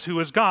Jesus, who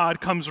is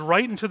God, comes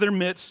right into their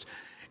midst,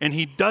 and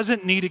He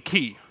doesn't need a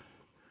key.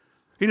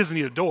 He doesn't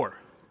need a door.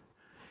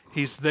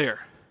 He's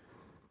there.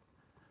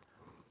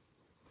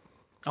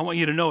 I want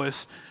you to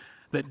notice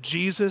that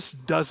Jesus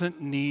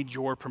doesn't need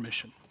your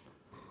permission.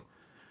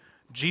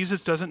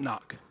 Jesus doesn't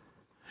knock.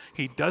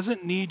 He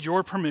doesn't need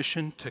your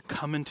permission to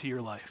come into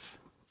your life.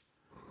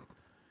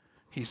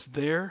 He's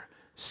there,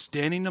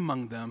 standing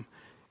among them,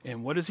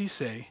 and what does He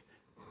say?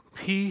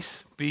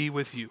 Peace be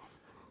with you.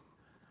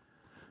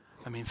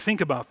 I mean,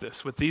 think about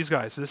this with these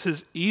guys. This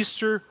is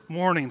Easter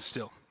morning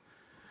still.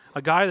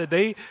 A guy that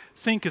they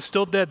think is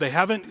still dead. They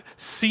haven't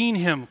seen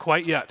Him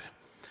quite yet.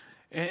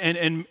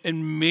 And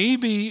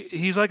maybe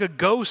he's like a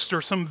ghost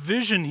or some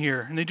vision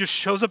here, and he just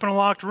shows up in a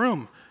locked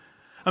room.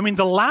 I mean,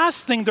 the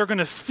last thing they're going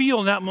to feel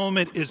in that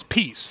moment is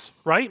peace,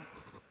 right?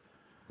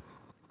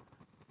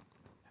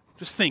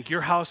 Just think,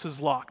 your house is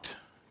locked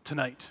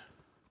tonight.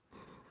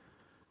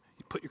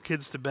 You put your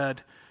kids to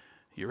bed,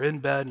 you're in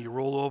bed, and you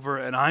roll over,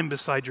 and I'm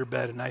beside your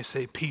bed, and I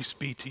say, "Peace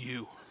be to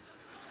you."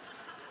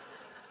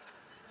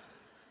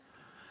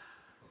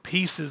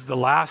 Peace is the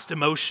last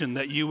emotion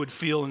that you would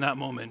feel in that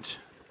moment.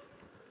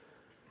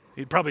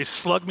 You'd probably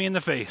slug me in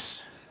the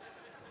face.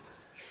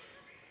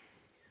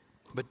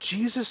 But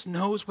Jesus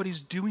knows what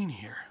He's doing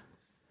here.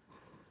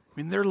 I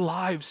mean, their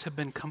lives have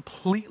been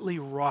completely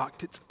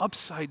rocked. It's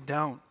upside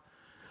down.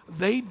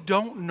 They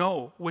don't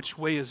know which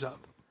way is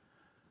up.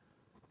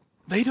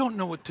 They don't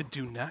know what to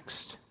do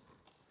next.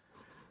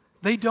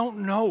 They don't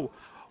know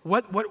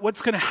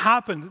what's going to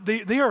happen.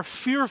 They are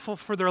fearful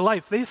for their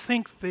life. They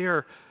think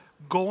they're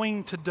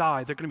going to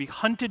die. They're going to be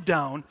hunted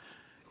down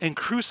and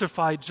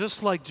crucified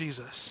just like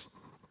Jesus.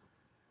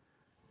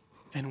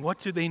 And what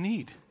do they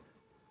need?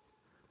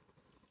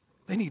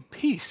 They need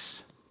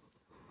peace.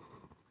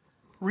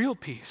 Real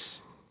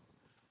peace.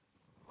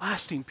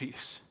 Lasting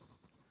peace.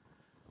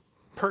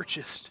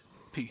 Purchased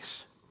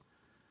peace.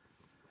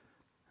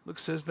 Luke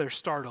says they're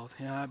startled.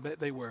 Yeah, I bet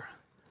they were.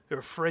 They're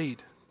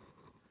afraid.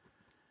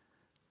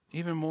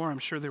 Even more, I'm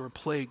sure they were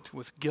plagued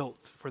with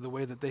guilt for the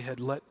way that they had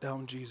let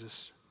down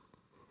Jesus.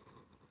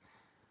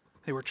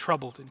 They were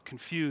troubled and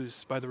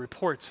confused by the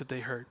reports that they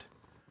heard.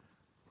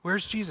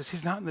 Where's Jesus?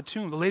 He's not in the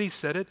tomb. The lady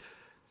said it.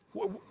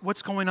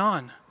 What's going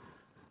on?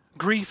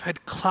 Grief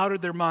had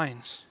clouded their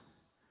minds.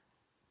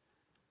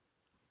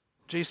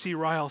 J.C.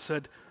 Ryle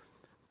said,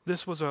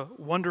 this was a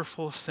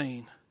wonderful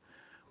saying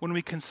when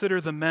we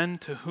consider the men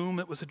to whom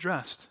it was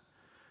addressed.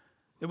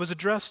 It was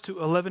addressed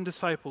to 11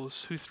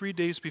 disciples who 3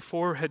 days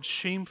before had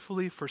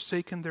shamefully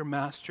forsaken their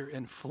master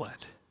and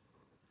fled.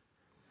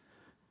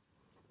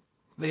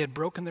 They had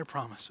broken their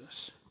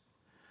promises.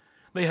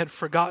 They had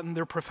forgotten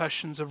their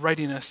professions of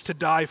readiness to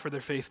die for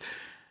their faith.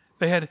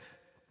 They had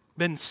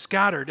been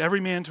scattered,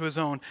 every man to his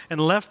own, and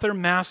left their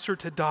master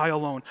to die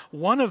alone.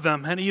 One of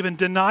them had even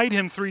denied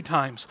him 3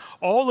 times.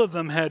 All of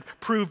them had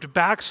proved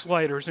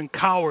backsliders and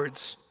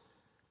cowards.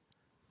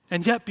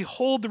 And yet,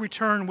 behold the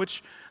return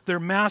which their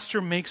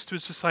master makes to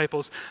his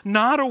disciples.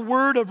 Not a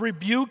word of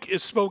rebuke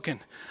is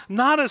spoken.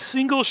 Not a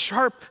single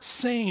sharp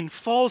saying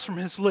falls from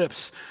his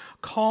lips.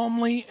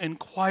 Calmly and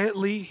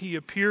quietly he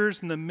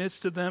appears in the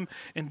midst of them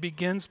and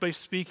begins by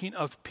speaking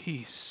of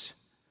peace.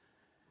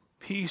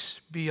 Peace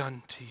be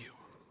unto you.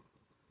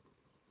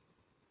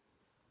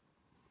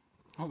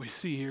 What we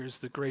see here is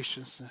the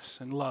graciousness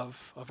and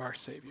love of our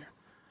Savior.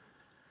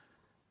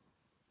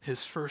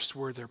 His first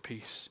words are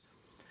peace.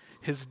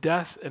 His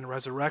death and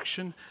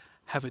resurrection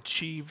have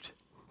achieved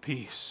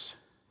peace.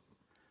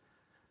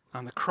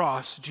 On the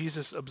cross,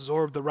 Jesus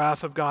absorbed the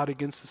wrath of God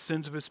against the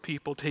sins of his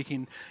people,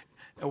 taking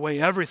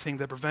away everything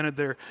that prevented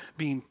there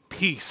being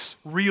peace,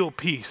 real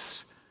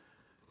peace,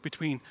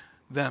 between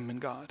them and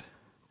God.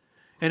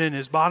 And in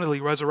his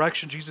bodily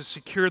resurrection, Jesus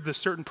secured the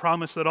certain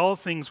promise that all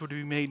things would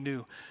be made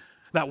new,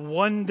 that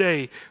one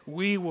day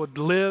we would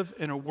live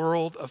in a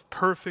world of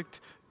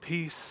perfect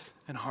peace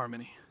and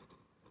harmony.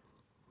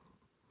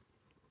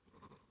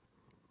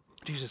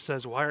 Jesus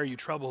says, why are you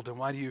troubled, and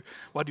why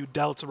do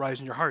doubts arise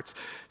in your hearts?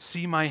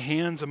 See my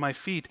hands and my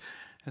feet,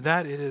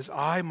 that it is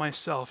I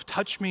myself.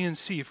 Touch me and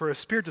see, for a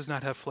spirit does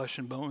not have flesh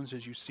and bones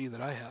as you see that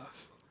I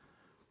have.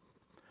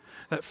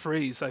 That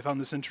phrase, I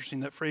found this interesting,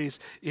 that phrase,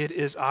 it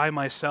is I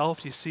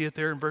myself. Do you see it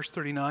there in verse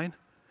 39?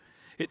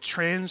 It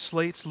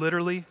translates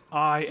literally,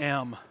 I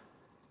am.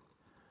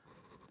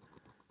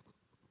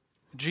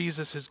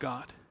 Jesus is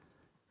God.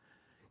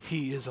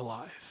 He is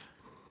alive.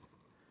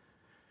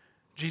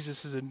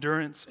 Jesus'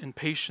 endurance and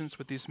patience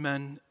with these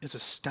men is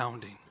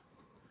astounding.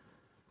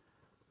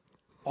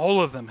 All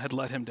of them had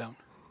let him down.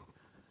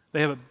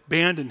 They have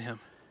abandoned him.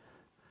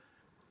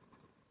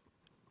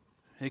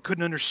 They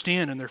couldn't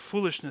understand, and their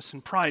foolishness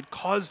and pride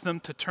caused them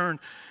to turn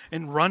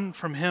and run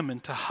from him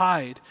and to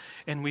hide.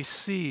 And we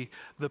see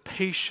the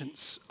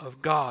patience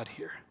of God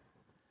here.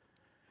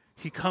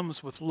 He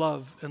comes with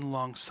love and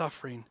long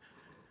suffering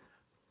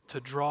to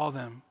draw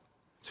them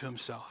to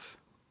himself.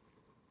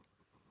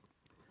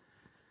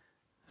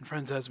 And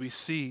friends, as we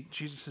see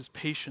Jesus'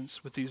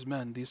 patience with these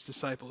men, these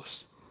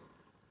disciples,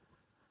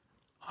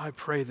 I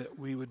pray that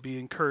we would be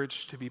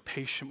encouraged to be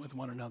patient with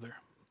one another.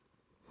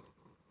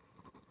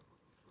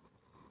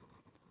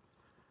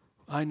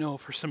 I know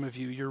for some of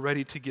you, you're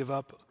ready to give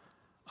up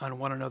on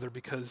one another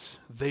because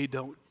they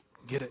don't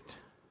get it.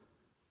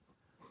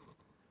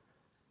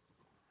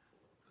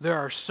 There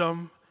are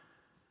some,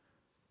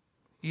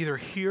 either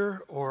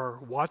here or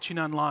watching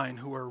online,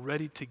 who are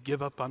ready to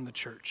give up on the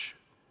church.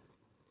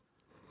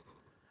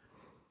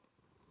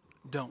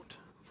 Don't,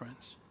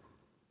 friends.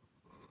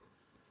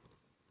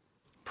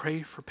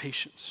 Pray for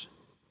patience.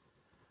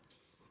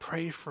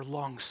 Pray for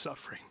long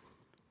suffering.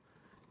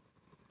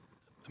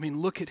 I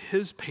mean, look at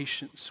his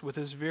patience with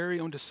his very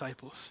own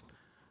disciples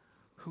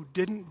who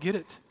didn't get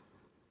it,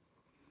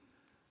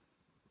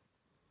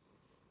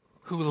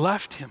 who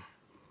left him.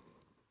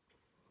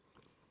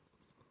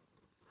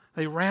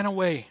 They ran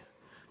away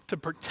to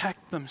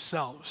protect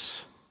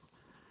themselves.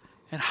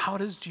 And how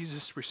does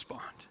Jesus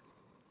respond?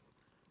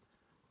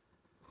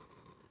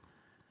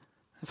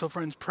 And so,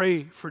 friends,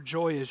 pray for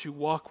joy as you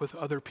walk with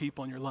other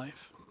people in your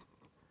life.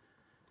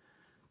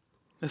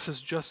 This is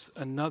just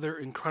another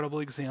incredible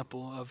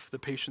example of the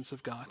patience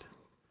of God.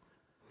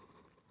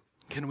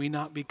 Can we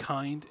not be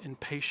kind and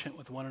patient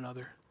with one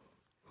another?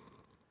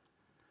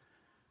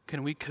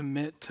 Can we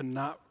commit to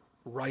not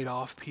write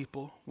off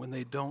people when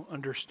they don't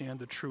understand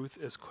the truth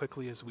as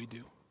quickly as we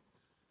do?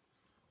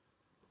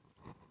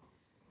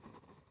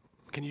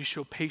 Can you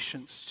show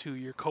patience to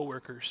your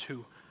coworkers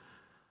who,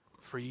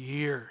 for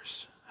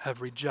years,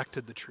 have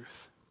rejected the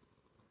truth?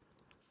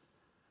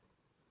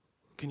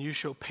 Can you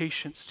show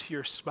patience to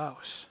your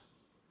spouse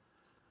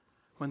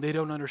when they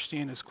don't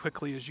understand as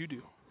quickly as you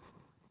do?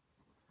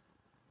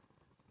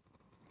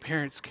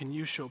 Parents, can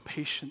you show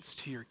patience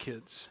to your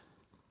kids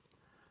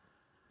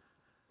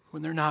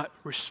when they're not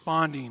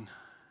responding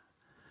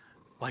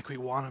like we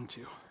want them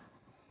to?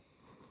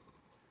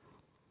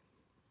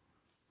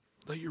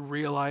 Don't you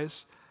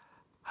realize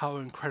how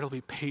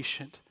incredibly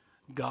patient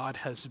God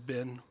has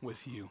been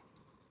with you?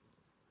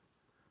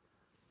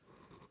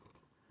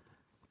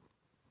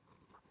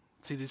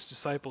 See, these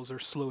disciples are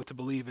slow to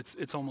believe.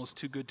 It's almost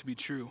too good to be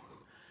true.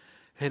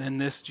 And in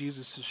this,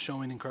 Jesus is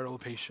showing incredible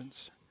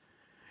patience.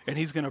 And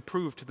he's going to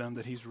prove to them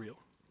that he's real.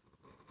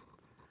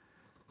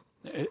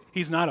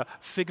 He's not a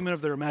figment of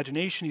their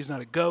imagination. He's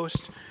not a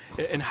ghost.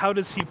 And how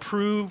does he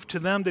prove to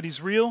them that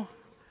he's real?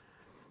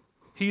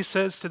 He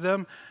says to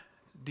them,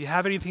 do you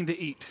have anything to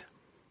eat?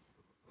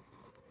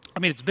 I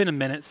mean, it's been a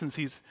minute since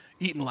he's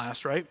eaten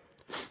last, right?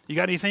 You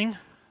got anything?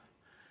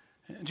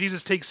 And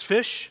Jesus takes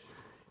fish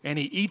and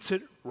he eats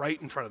it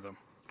right in front of them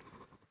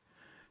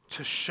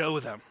to show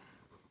them,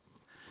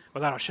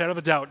 without a shadow of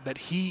a doubt, that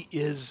he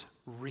is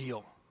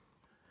real.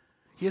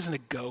 He isn't a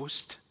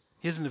ghost.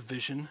 He isn't a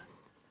vision.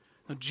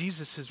 No,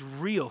 Jesus is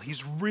real.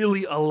 He's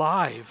really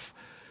alive,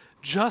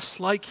 just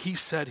like he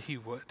said he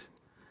would.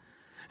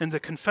 And the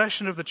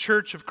confession of the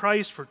Church of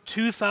Christ for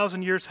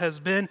 2,000 years has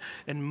been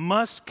and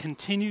must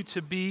continue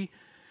to be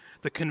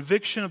the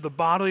conviction of the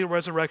bodily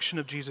resurrection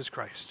of Jesus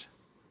Christ.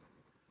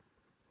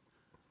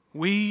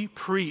 We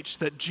preach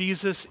that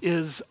Jesus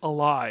is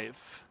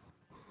alive.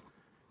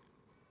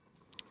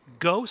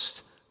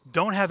 Ghosts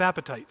don't have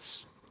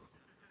appetites.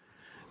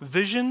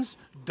 Visions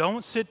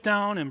don't sit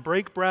down and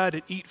break bread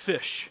and eat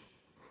fish.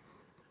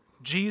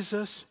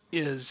 Jesus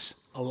is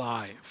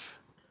alive,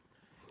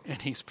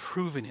 and he's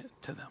proving it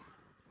to them.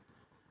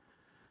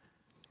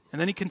 And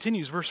then he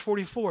continues, verse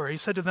 44. He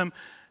said to them,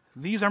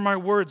 "These are my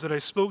words that I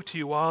spoke to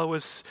you while I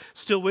was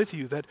still with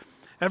you, that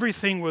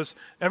everything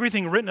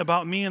written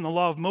about me in the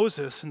law of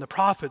Moses and the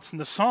prophets and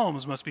the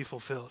Psalms must be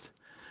fulfilled."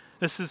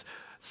 This is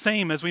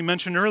same as we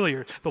mentioned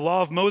earlier. The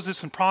law of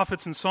Moses and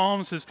prophets and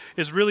Psalms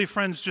is really,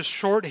 friends, just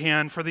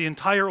shorthand for the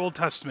entire Old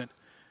Testament.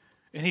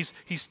 And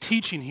he's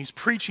teaching, he's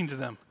preaching to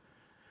them.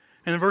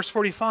 And in verse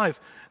 45,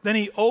 then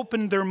he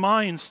opened their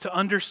minds to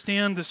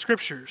understand the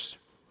scriptures.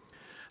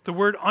 The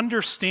word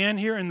understand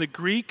here in the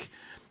Greek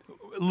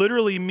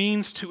literally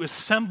means to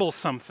assemble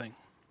something,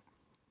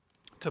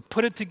 to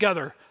put it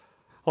together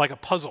like a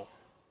puzzle.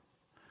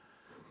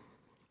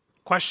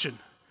 Question,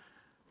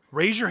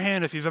 raise your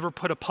hand if you've ever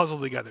put a puzzle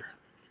together.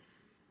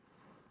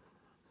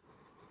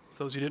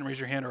 Those who didn't raise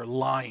your hand are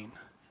lying.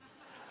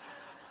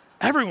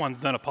 Everyone's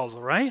done a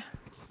puzzle, right?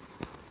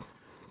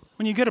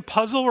 When you get a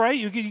puzzle, right,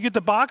 you get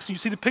the box, and you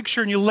see the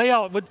picture, and you lay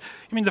out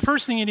the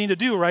first thing you need to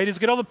do, right, is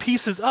get all the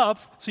pieces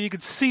up so you can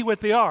see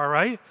what they are,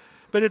 right?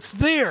 But it's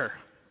there.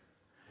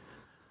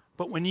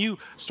 But when you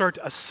start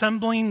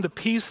assembling the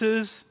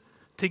pieces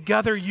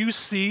together, you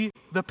see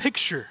the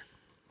picture.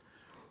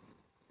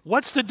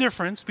 What's the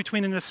difference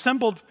between an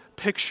assembled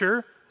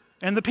picture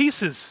and the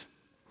pieces?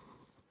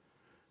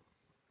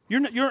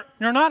 You're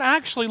not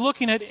actually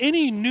looking at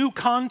any new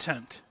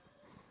content.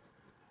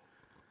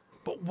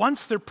 But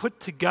once they're put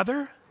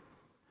together,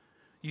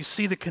 you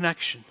see the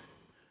connection.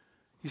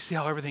 You see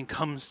how everything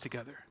comes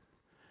together.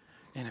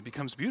 And it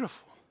becomes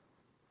beautiful.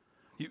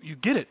 You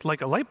get it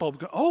like a light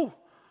bulb. Oh,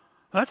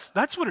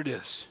 that's what it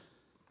is.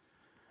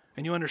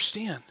 And you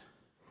understand.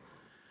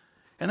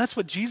 And that's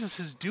what Jesus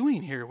is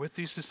doing here with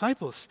these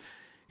disciples.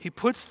 He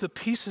puts the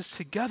pieces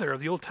together of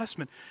the Old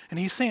Testament, and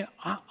he's saying,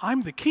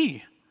 I'm the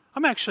key.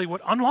 I'm actually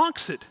what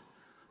unlocks it.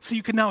 So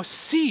you can now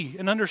see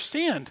and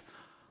understand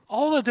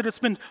all that it's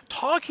been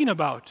talking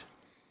about.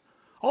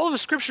 All of the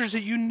scriptures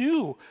that you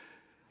knew,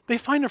 they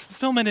find their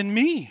fulfillment in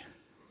me.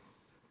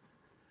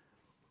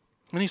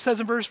 And he says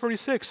in verse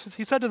 46,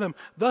 he said to them,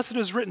 "Thus it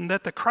is written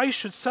that the Christ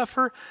should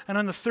suffer and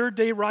on the third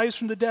day rise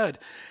from the dead,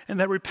 and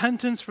that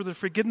repentance for the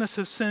forgiveness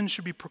of sins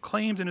should be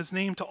proclaimed in his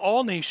name to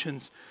all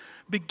nations,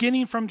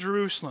 beginning from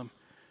Jerusalem.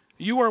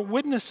 You are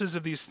witnesses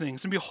of these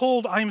things. And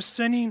behold, I am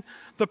sending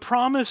the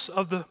promise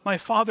of my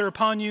Father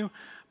upon you,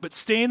 but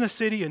stay in the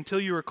city until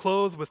you are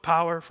clothed with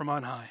power from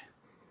on high."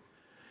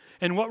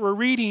 And what we're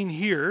reading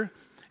here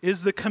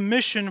is the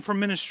commission for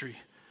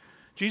ministry.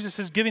 Jesus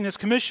is giving this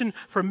commission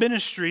for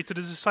ministry to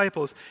the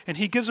disciples, and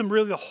he gives them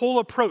really the whole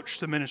approach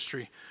to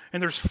ministry.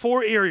 And there's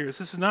 4 areas.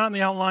 This is not in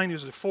the outline.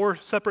 These are 4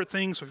 separate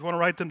things, so if you want to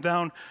write them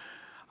down,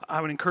 I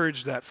would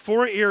encourage that.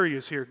 4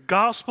 areas here: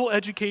 gospel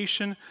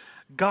education,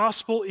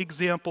 gospel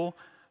example,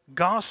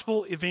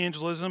 gospel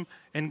evangelism,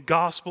 and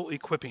gospel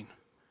equipping.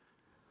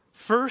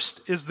 First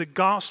is the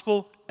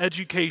gospel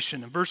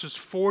education. In verses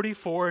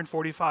 44 and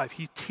 45,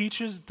 he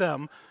teaches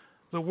them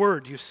the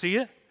word. You see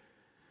it?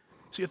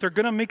 See, if they're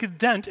going to make a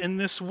dent in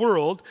this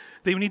world,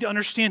 they need to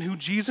understand who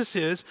Jesus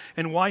is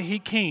and why he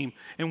came.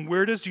 And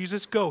where does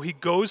Jesus go? He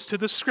goes to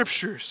the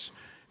scriptures,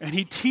 and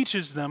he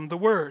teaches them the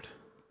word.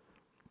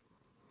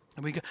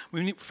 And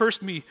we need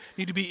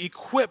to be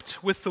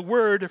equipped with the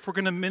word if we're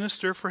going to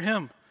minister for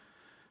him.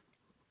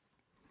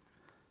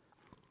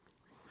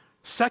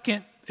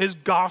 Second is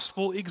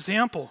gospel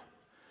example.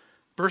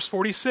 Verse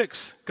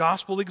 46,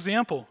 gospel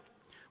example.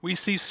 We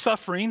see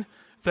suffering,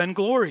 then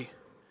glory.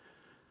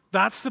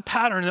 That's the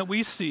pattern that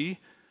we see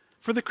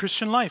for the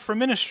Christian life, for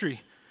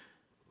ministry.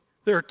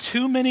 There are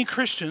too many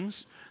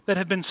Christians that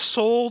have been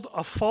sold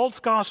a false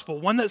gospel,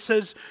 one that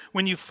says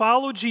when you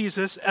follow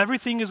Jesus,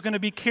 everything is going to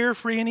be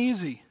carefree and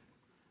easy.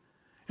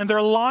 And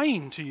they're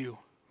lying to you.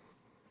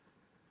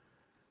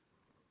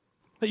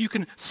 That you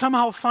can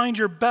somehow find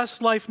your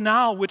best life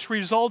now, which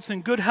results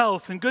in good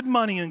health and good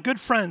money and good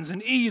friends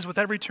and ease with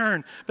every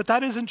turn. But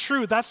that isn't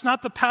true. That's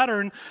not the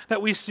pattern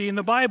that we see in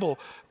the Bible.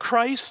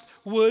 Christ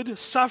would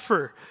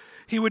suffer.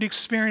 He would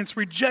experience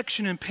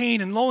rejection and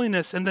pain and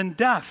loneliness and then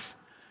death.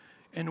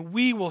 And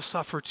we will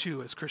suffer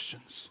too as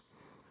Christians.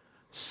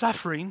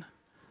 Suffering,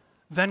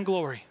 then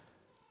glory.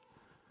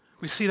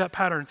 We see that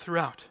pattern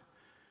throughout.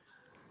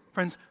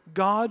 Friends,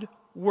 God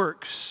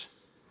works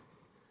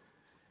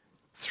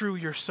through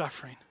your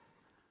suffering,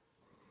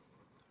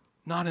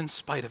 not in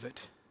spite of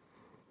it.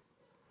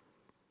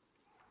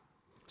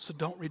 So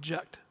don't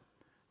reject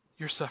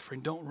your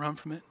suffering. Don't run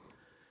from it.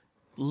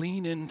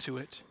 Lean into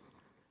it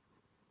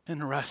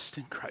and rest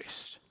in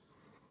Christ.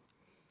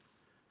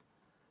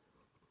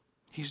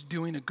 He's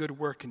doing a good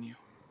work in you.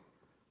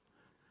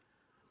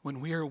 When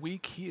we are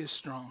weak, he is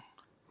strong.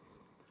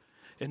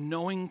 And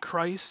knowing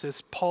Christ,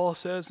 as Paul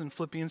says in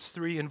Philippians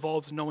 3,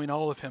 involves knowing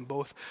all of him,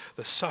 both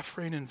the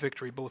suffering and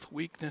victory, both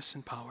weakness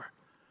and power.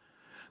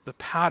 The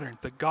pattern,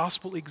 the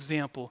gospel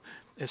example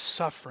is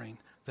suffering,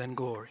 then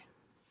glory.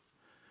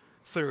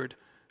 Third,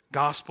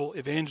 gospel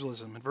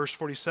evangelism. In verse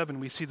 47,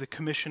 we see the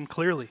commission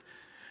clearly.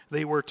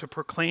 They were to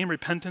proclaim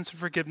repentance and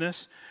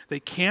forgiveness. They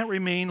can't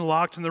remain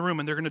locked in the room,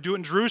 and they're going to do it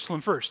in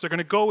Jerusalem first. They're going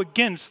to go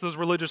against those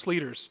religious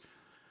leaders.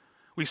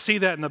 We see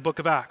that in the book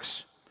of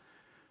Acts.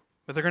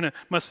 But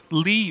must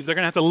leave. They're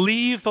going to have to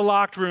leave the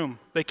locked room.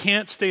 They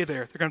can't stay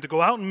there. They're going to have to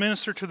go out and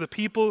minister to the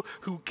people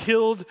who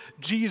killed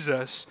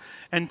Jesus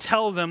and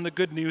tell them the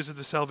good news of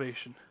the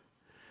salvation.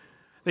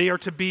 They are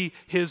to be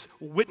his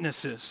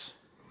witnesses.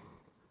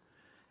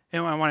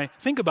 And when I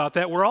think about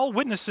that, we're all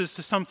witnesses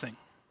to something.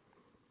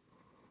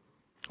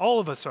 All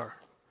of us are.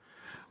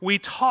 We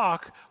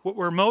talk what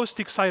we're most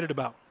excited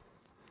about.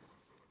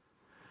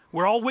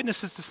 We're all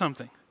witnesses to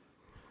something.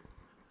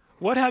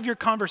 What have your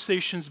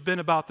conversations been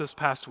about this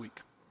past week?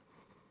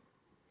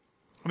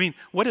 I mean,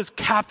 what has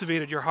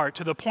captivated your heart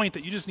to the point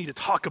that you just need to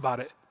talk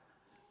about it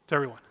to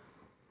everyone?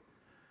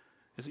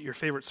 Is it your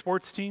favorite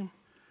sports team,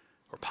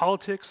 or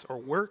politics, or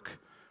work,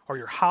 or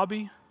your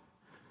hobby?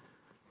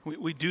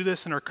 We do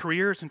this in our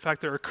careers. In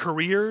fact, there are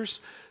careers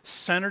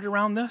centered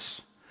around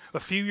this. A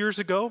few years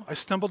ago, I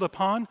stumbled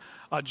upon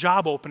a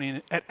job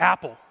opening at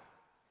Apple.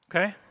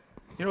 Okay?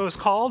 You know what it was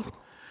called?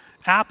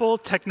 Apple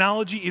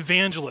Technology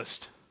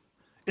Evangelist.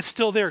 It's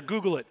still there.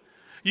 Google it.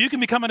 You can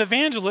become an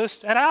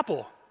evangelist at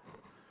Apple,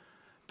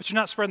 but you're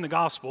not spreading the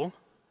gospel.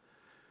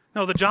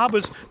 No, the job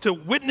was to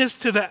witness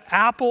to the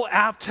Apple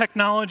app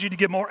technology to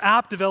get more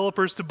app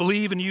developers to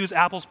believe and use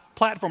Apple's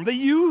platform. They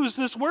use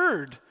this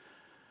word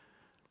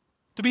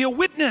to be a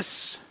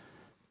witness.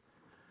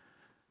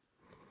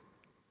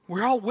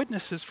 We're all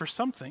witnesses for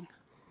something.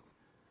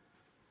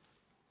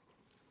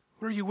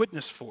 What are you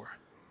witness for?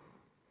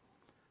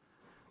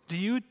 Do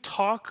you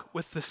talk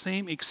with the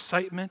same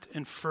excitement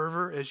and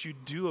fervor as you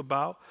do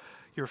about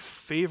your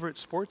favorite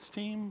sports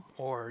team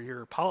or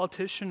your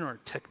politician or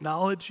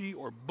technology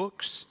or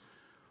books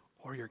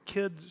or your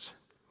kids?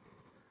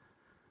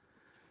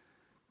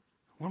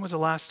 When was the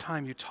last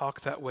time you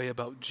talked that way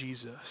about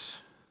Jesus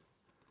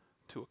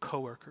to a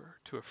coworker,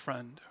 to a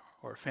friend,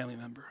 or a family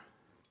member?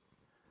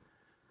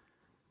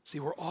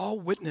 See, we're all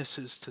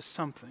witnesses to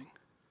something.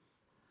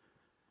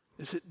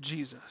 Is it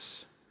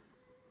Jesus?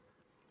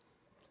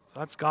 So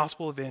that's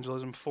gospel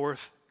evangelism.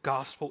 Fourth,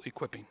 gospel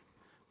equipping.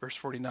 Verse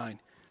 49.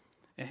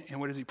 And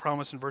what does he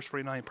promise in verse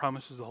 49? He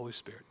promises the Holy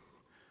Spirit.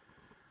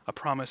 A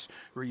promise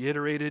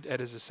reiterated at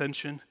his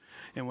ascension.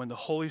 And when the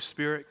Holy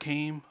Spirit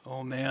came,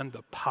 oh man,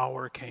 the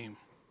power came.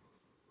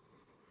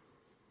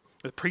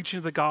 The preaching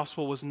of the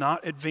gospel was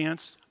not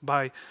advanced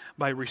by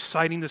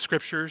reciting the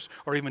scriptures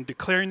or even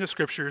declaring the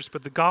scriptures,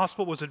 but the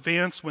gospel was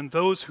advanced when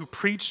those who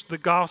preached the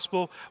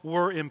gospel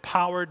were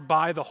empowered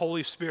by the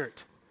Holy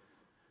Spirit.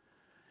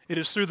 It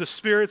is through the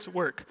Spirit's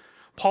work.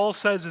 Paul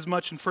says as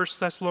much in 1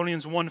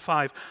 Thessalonians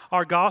 1:5.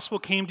 Our gospel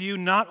came to you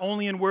not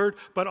only in word,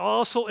 but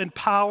also in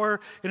power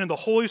and in the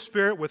Holy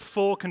Spirit with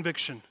full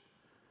conviction.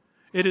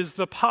 It is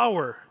the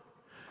power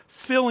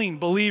filling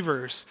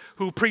believers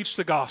who preach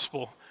the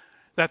gospel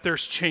that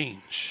there's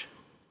change,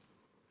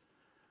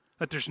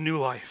 that there's new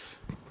life.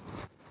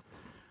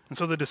 And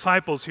so the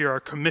disciples here are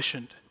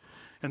commissioned,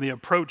 and the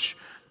approach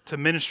to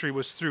ministry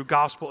was through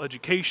gospel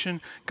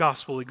education,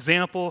 gospel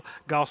example,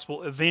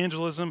 gospel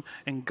evangelism,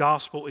 and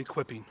gospel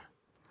equipping.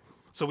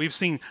 So we've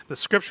seen the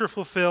scripture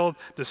fulfilled,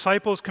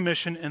 disciples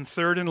commissioned, and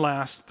third and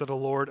last, that the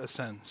Lord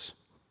ascends.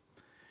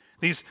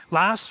 These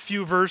last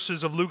few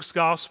verses of Luke's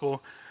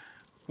gospel,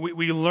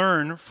 we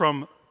learn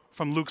from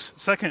Luke's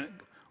second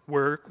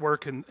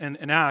work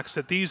in Acts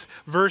that these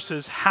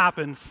verses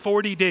happen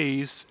 40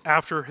 days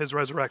after his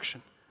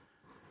resurrection.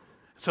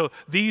 So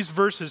these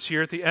verses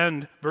here at the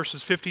end,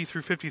 verses 50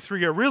 through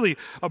 53, are really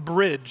a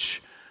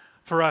bridge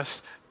for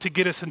us to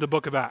get us into the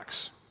book of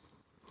Acts.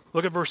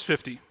 Look at verse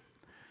 50.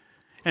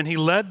 And he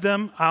led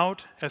them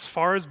out as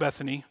far as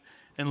Bethany,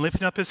 and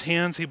lifting up his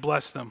hands, he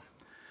blessed them.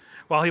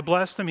 While he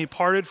blessed them, he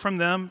parted from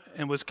them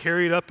and was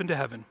carried up into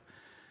heaven.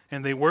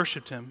 And they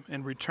worshiped him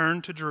and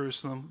returned to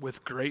Jerusalem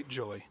with great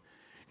joy,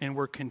 and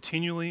were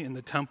continually in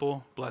the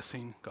temple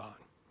blessing God.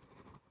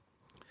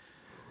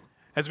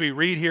 As we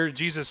read here,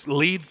 Jesus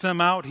leads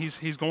them out.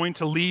 He's going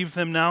to leave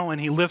them now,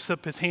 and he lifts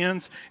up his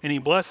hands and he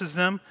blesses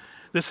them.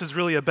 This is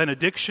really a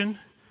benediction.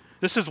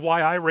 This is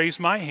why I raise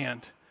my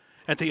hand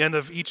at the end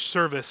of each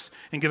service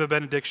and give a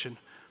benediction.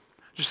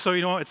 Just so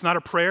you know, it's not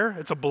a prayer,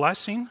 it's a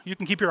blessing. You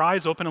can keep your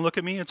eyes open and look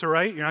at me, it's all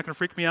right. You're not going to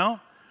freak me out.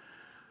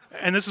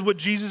 And this is what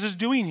Jesus is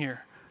doing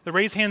here. The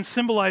raised hand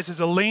symbolizes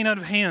a laying out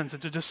of hands,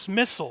 it's a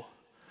dismissal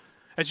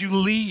as you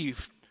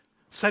leave,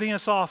 setting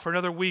us off for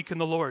another week in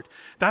the Lord.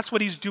 That's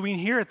what he's doing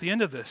here at the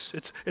end of this.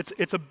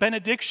 It's a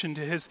benediction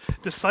to his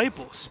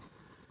disciples.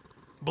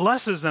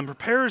 Blesses them,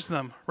 prepares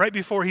them right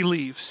before he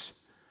leaves.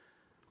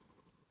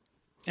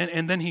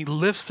 And then he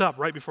lifts up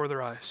right before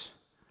their eyes.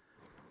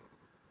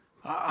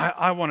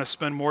 I want to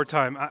spend more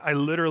time. I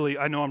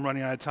know I'm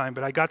running out of time,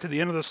 but I got to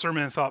the end of the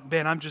sermon and thought,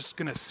 man, I'm just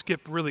going to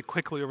skip really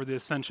quickly over the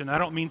ascension. I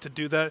don't mean to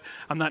do that.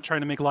 I'm not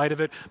trying to make light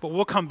of it, but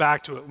we'll come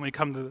back to it when we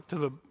come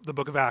to the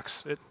book of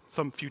Acts at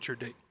some future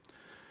date.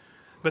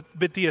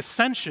 But the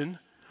ascension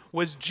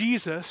was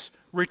Jesus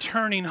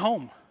returning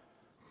home.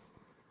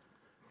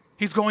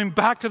 He's going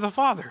back to the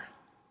Father,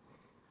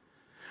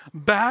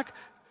 back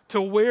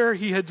to where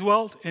he had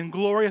dwelt in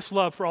glorious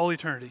love for all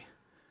eternity.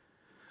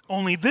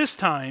 Only this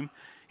time,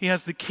 he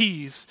has the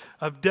keys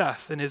of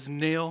death in his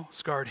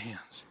nail-scarred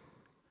hands.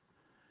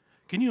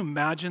 Can you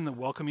imagine the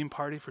welcoming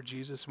party for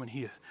Jesus when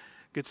he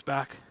gets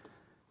back?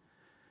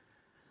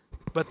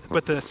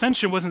 But the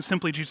ascension wasn't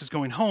simply Jesus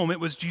going home, it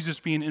was Jesus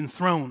being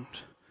enthroned.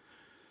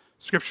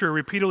 Scripture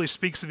repeatedly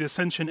speaks of the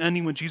ascension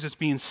ending with Jesus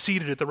being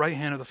seated at the right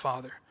hand of the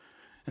Father.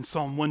 In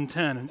Psalm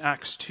 110, and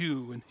Acts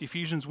 2, and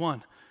Ephesians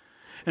 1.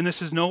 And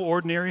this is no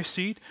ordinary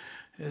seat.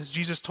 As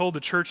Jesus told the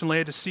church in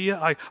Laodicea,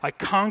 I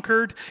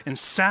conquered and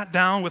sat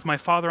down with my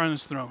Father on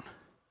his throne.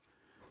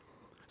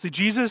 See,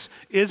 Jesus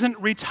isn't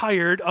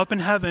retired up in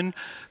heaven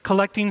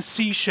collecting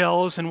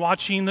seashells and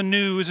watching the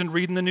news and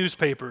reading the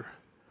newspaper.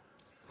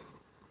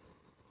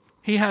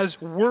 He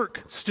has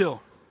work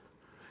still.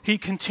 He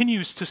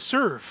continues to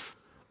serve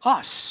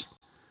us,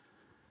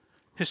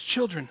 his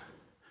children.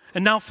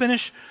 And now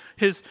finish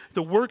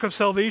the work of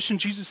salvation.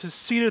 Jesus is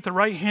seated at the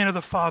right hand of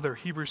the Father,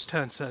 Hebrews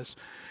 10 says.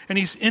 And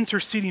he's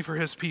interceding for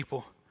his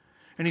people.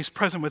 And he's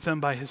present with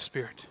them by his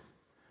Spirit.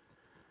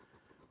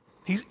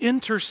 He's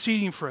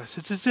interceding for us.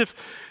 It's as if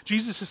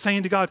Jesus is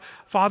saying to God,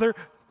 Father,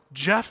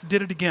 Jeff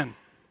did it again.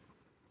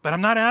 But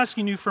I'm not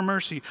asking you for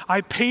mercy.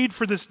 I paid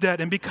for this debt.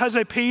 And because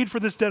I paid for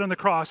this debt on the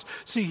cross,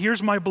 see,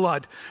 here's my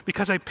blood.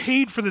 Because I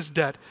paid for this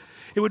debt,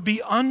 it would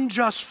be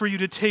unjust for you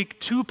to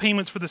take two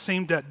payments for the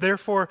same debt.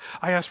 Therefore,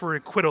 I ask for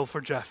acquittal for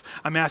Jeff.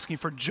 I'm asking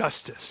for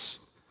justice.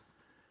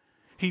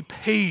 He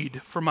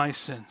paid for my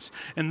sins.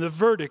 And the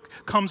verdict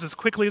comes as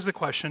quickly as the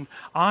question,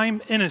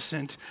 I'm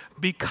innocent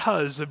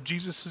because of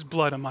Jesus'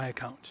 blood on my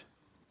account.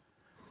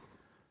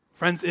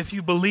 Friends, if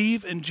you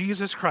believe in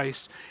Jesus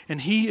Christ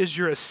and he is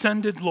your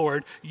ascended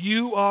Lord,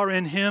 you are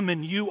in him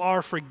and you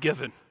are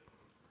forgiven.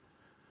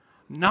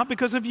 Not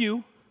because of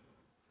you,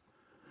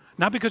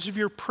 not because of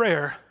your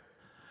prayer,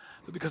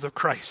 but because of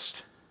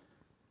Christ.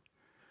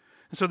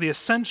 And so the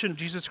ascension of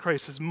Jesus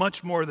Christ is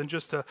much more than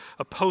just a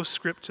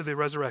postscript to the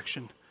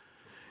resurrection.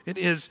 It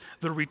is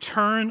the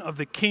return of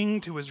the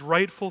King to his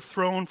rightful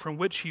throne from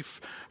which he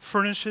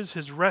furnishes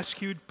his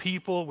rescued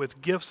people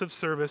with gifts of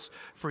service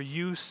for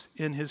use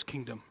in his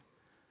kingdom.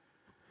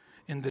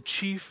 And the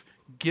chief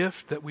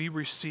gift that we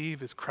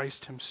receive is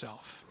Christ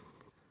himself.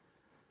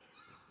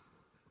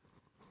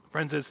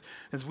 Friends,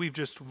 as we've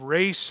just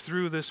raced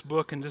through this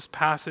book and this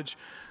passage,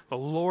 the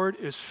Lord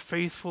is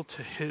faithful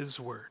to his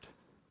word.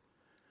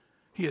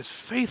 He is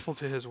faithful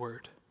to his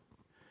word.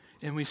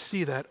 And we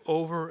see that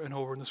over and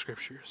over in the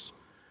scriptures.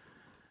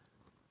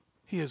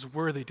 He is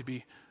worthy to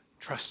be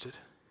trusted.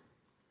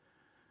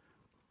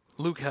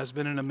 Luke has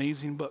been an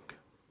amazing book.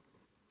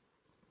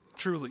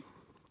 Truly.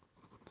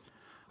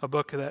 A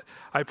book that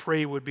I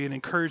pray would be an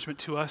encouragement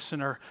to us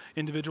in our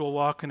individual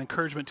walk, an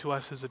encouragement to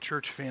us as a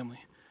church family,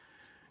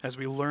 as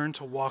we learn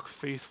to walk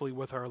faithfully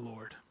with our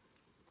Lord.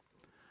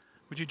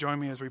 Would you join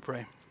me as we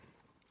pray?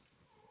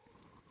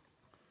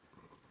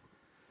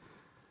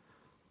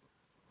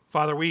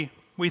 Father, we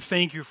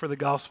thank you for the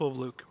Gospel of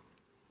Luke,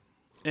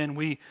 and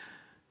we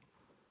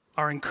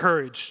are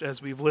encouraged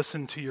as we've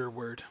listened to your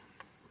word.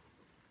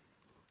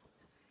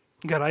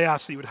 God, I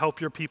ask that you would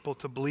help your people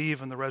to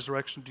believe in the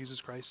resurrection of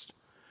Jesus Christ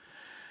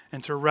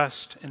and to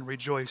rest and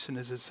rejoice in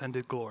his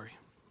ascended glory.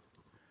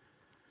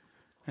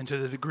 And to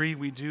the degree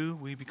we do,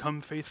 we become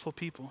faithful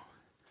people.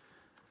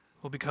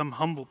 We'll become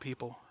humble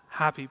people,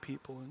 happy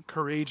people, and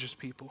courageous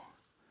people.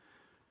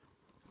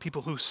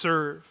 People who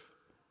serve.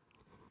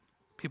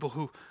 People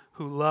who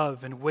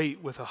love and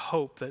wait with a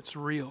hope that's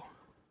real.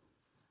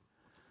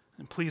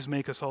 And please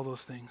make us all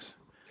those things,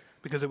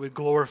 because it would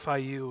glorify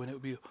you and it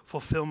would be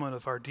fulfillment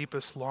of our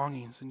deepest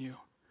longings in you.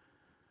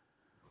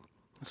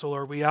 And so,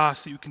 Lord, we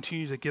ask that you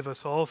continue to give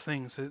us all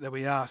things that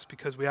we ask,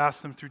 because we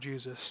ask them through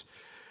Jesus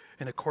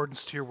in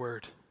accordance to your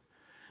word.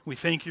 We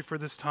thank you for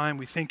this time.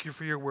 We thank you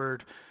for your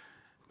word.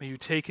 May you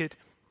take it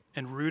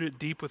and root it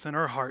deep within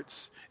our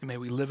hearts, and may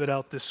we live it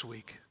out this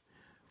week.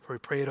 For we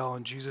pray it all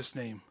in Jesus'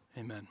 name.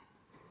 Amen.